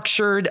and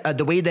structured,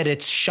 the way that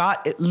it's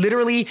shot,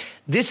 literally,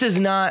 this is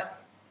not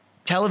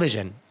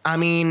television. I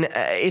mean,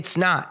 it's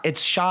not.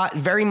 It's shot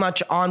very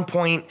much on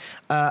point,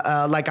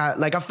 like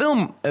a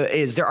film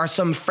is. There are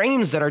some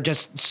frames that are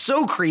just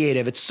so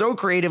creative. It's so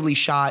creatively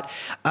shot.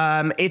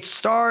 It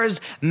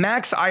stars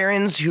Max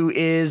Irons, who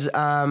is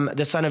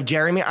the son of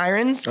Jeremy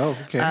Irons. Oh,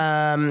 okay.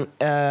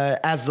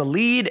 As the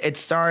lead. It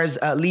stars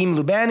Liam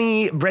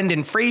Lubani,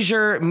 Brendan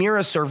Fraser,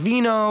 Mira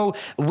Sorvino,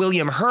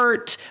 William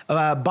Hurt,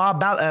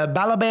 Bob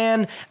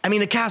Balaban. I mean,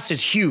 the cast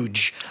is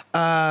huge.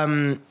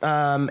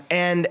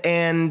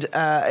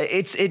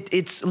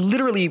 It's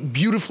literally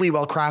beautifully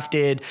well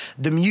crafted.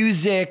 The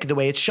music, the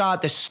way it's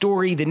shot, the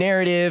story, the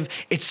narrative,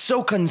 it's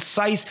so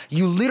concise.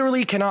 You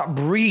literally cannot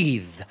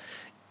breathe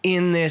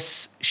in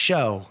this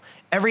show.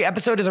 Every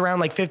episode is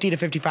around like 50 to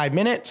 55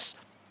 minutes.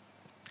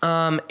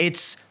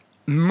 It's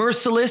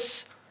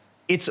merciless.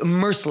 It's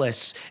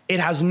merciless. It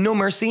has no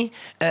mercy.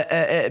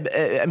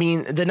 I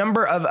mean, the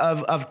number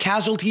of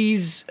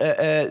casualties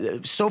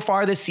so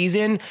far this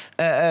season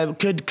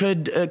could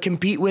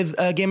compete with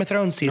Game of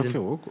Thrones season.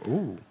 Okay.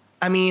 Ooh.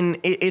 I mean,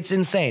 it's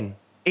insane.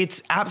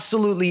 It's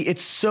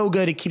so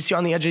good. It keeps you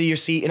on the edge of your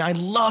seat. And I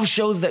love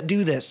shows that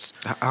do this.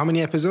 How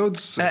many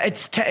episodes?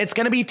 It's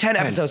going to be 10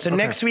 episodes. So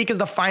next week is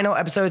the final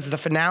episode. It's the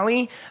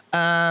finale.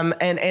 And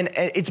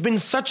it's been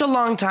such a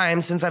long time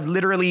since I've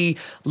literally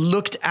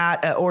looked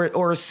at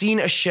or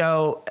seen a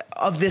show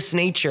of this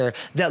nature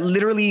that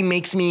literally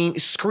makes me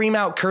scream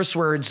out curse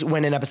words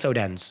when an episode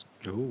ends.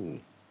 Ooh.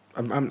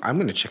 I'm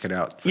going to check it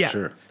out for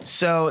sure.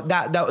 So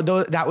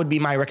that would be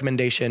my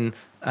recommendation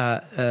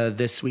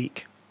this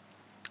week,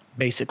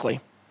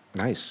 basically.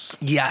 Nice.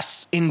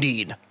 Yes,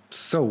 indeed.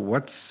 So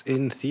what's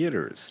in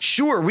theaters?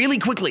 Sure, really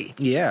quickly.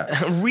 Yeah.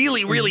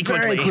 really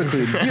quickly. Very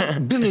quickly.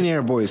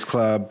 Billionaire Boys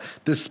Club,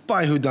 The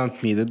Spy Who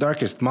Dumped Me, The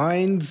Darkest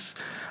Minds,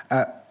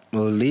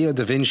 Leo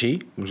da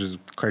Vinci, which is a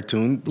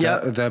cartoon,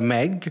 the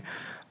Meg.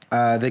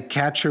 The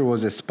Catcher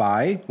was a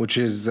Spy, which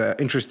is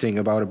interesting,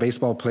 about a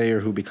baseball player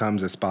who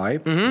becomes a spy,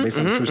 based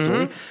on a true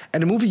story.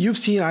 And a movie you've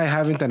seen, I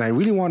haven't, and I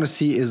really want to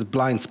see is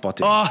Blind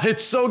Spotting. Oh,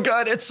 it's so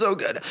good. It's so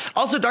good.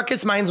 Also,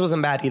 Darkest Minds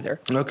wasn't bad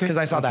either. Okay. Because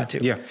I saw that too.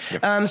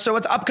 Yeah. So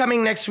what's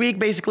upcoming next week,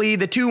 basically,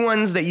 the two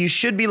ones that you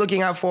should be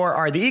looking out for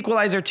are The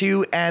Equalizer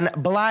 2 and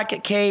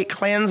Black K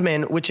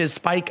Klansman, which is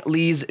Spike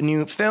Lee's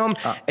new film.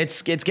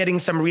 It's getting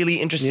some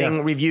really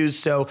interesting reviews,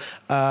 so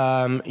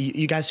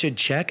you guys should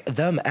check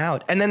them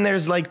out. And then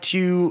there's like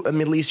two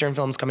Middle Eastern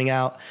films coming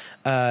out.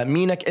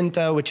 Minak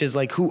Inta, which is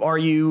like Who Are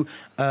You,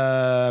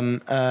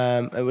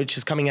 which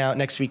is coming out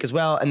next week as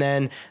well. And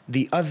then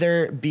the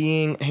other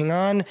being,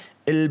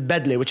 El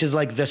Bedle, which is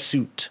like The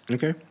Suit.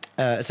 Okay.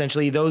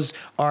 Essentially, those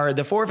are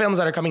the four films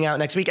that are coming out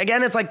next week.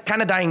 Again, it's like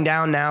kind of dying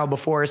down now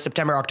before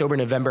September, October,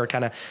 November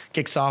kind of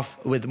kicks off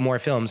with more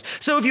films.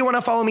 So if you want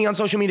to follow me on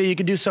social media, you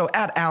can do so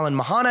at Alan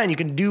Mahana, and you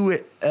can do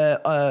it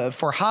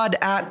for Had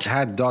at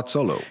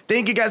Had.solo.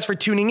 Thank you guys for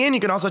tuning in.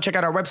 You can also check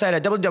out our website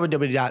at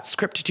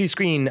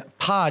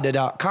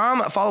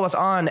www.script2screenpod.com. Follow us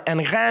on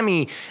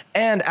Anghami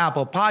and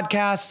Apple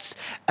Podcasts.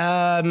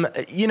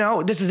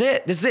 This is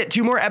it.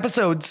 2 more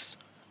episodes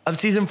of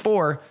season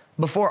 4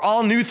 before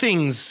all new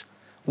things.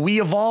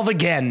 We evolve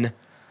again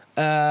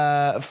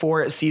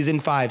for season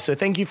 5. So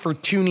thank you for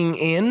tuning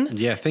in.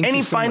 Yeah, thank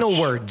you so much. Any final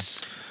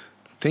words?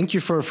 Thank you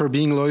for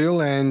being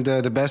loyal, and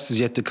the best is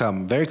yet to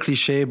come. Very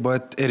cliche,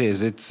 but it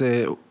is. It's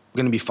going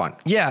to be fun.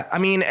 Yeah, I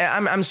mean,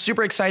 I'm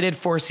super excited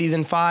for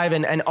season 5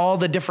 and all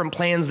the different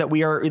plans that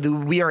we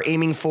are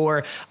aiming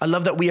for. I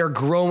love that we are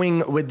growing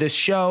with this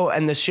show,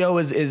 and the show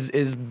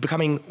is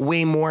becoming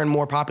way more and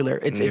more popular.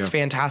 It's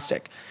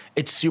fantastic.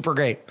 It's super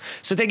great.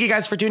 So thank you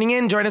guys for tuning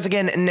in. Join us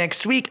again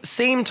next week,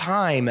 same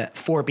time,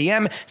 4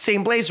 p.m.,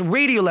 same place,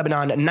 Radio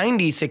Lebanon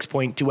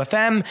 96.2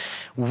 FM.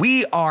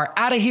 We are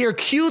out of here.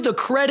 Cue the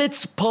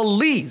credits,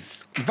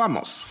 please.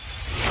 Vamos.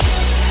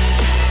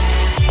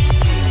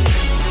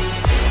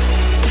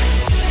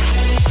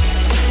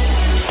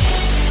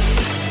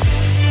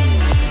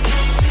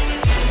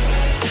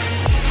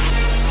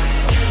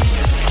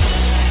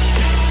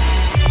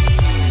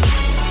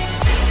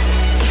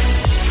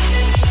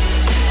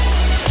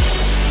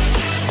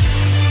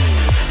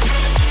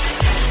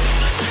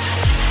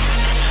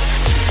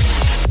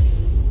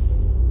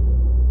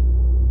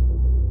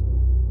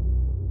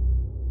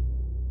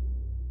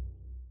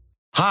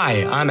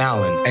 Hi, I'm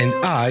Alan. And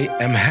I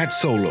am Had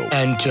Solo.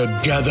 And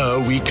together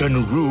we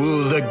can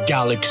rule the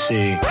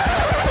galaxy.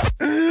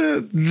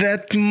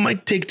 That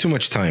might take too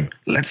much time.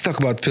 Let's talk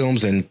about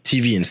films and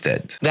TV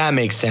instead. That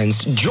makes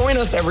sense. Join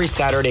us every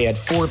Saturday at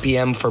 4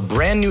 p.m. for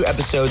brand new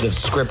episodes of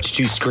Script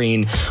to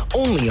Screen,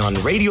 only on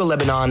Radio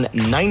Lebanon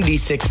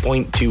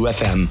 96.2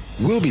 FM.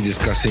 We'll be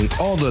discussing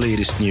all the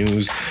latest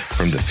news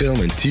from the film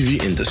and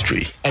TV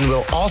industry. And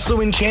we'll also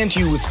enchant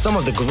you with some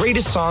of the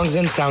greatest songs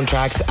and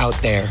soundtracks out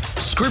there.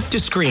 Script to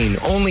Screen,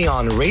 only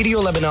on Radio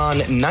Lebanon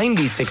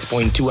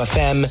 96.2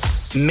 FM,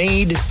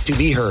 made to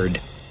be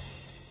heard.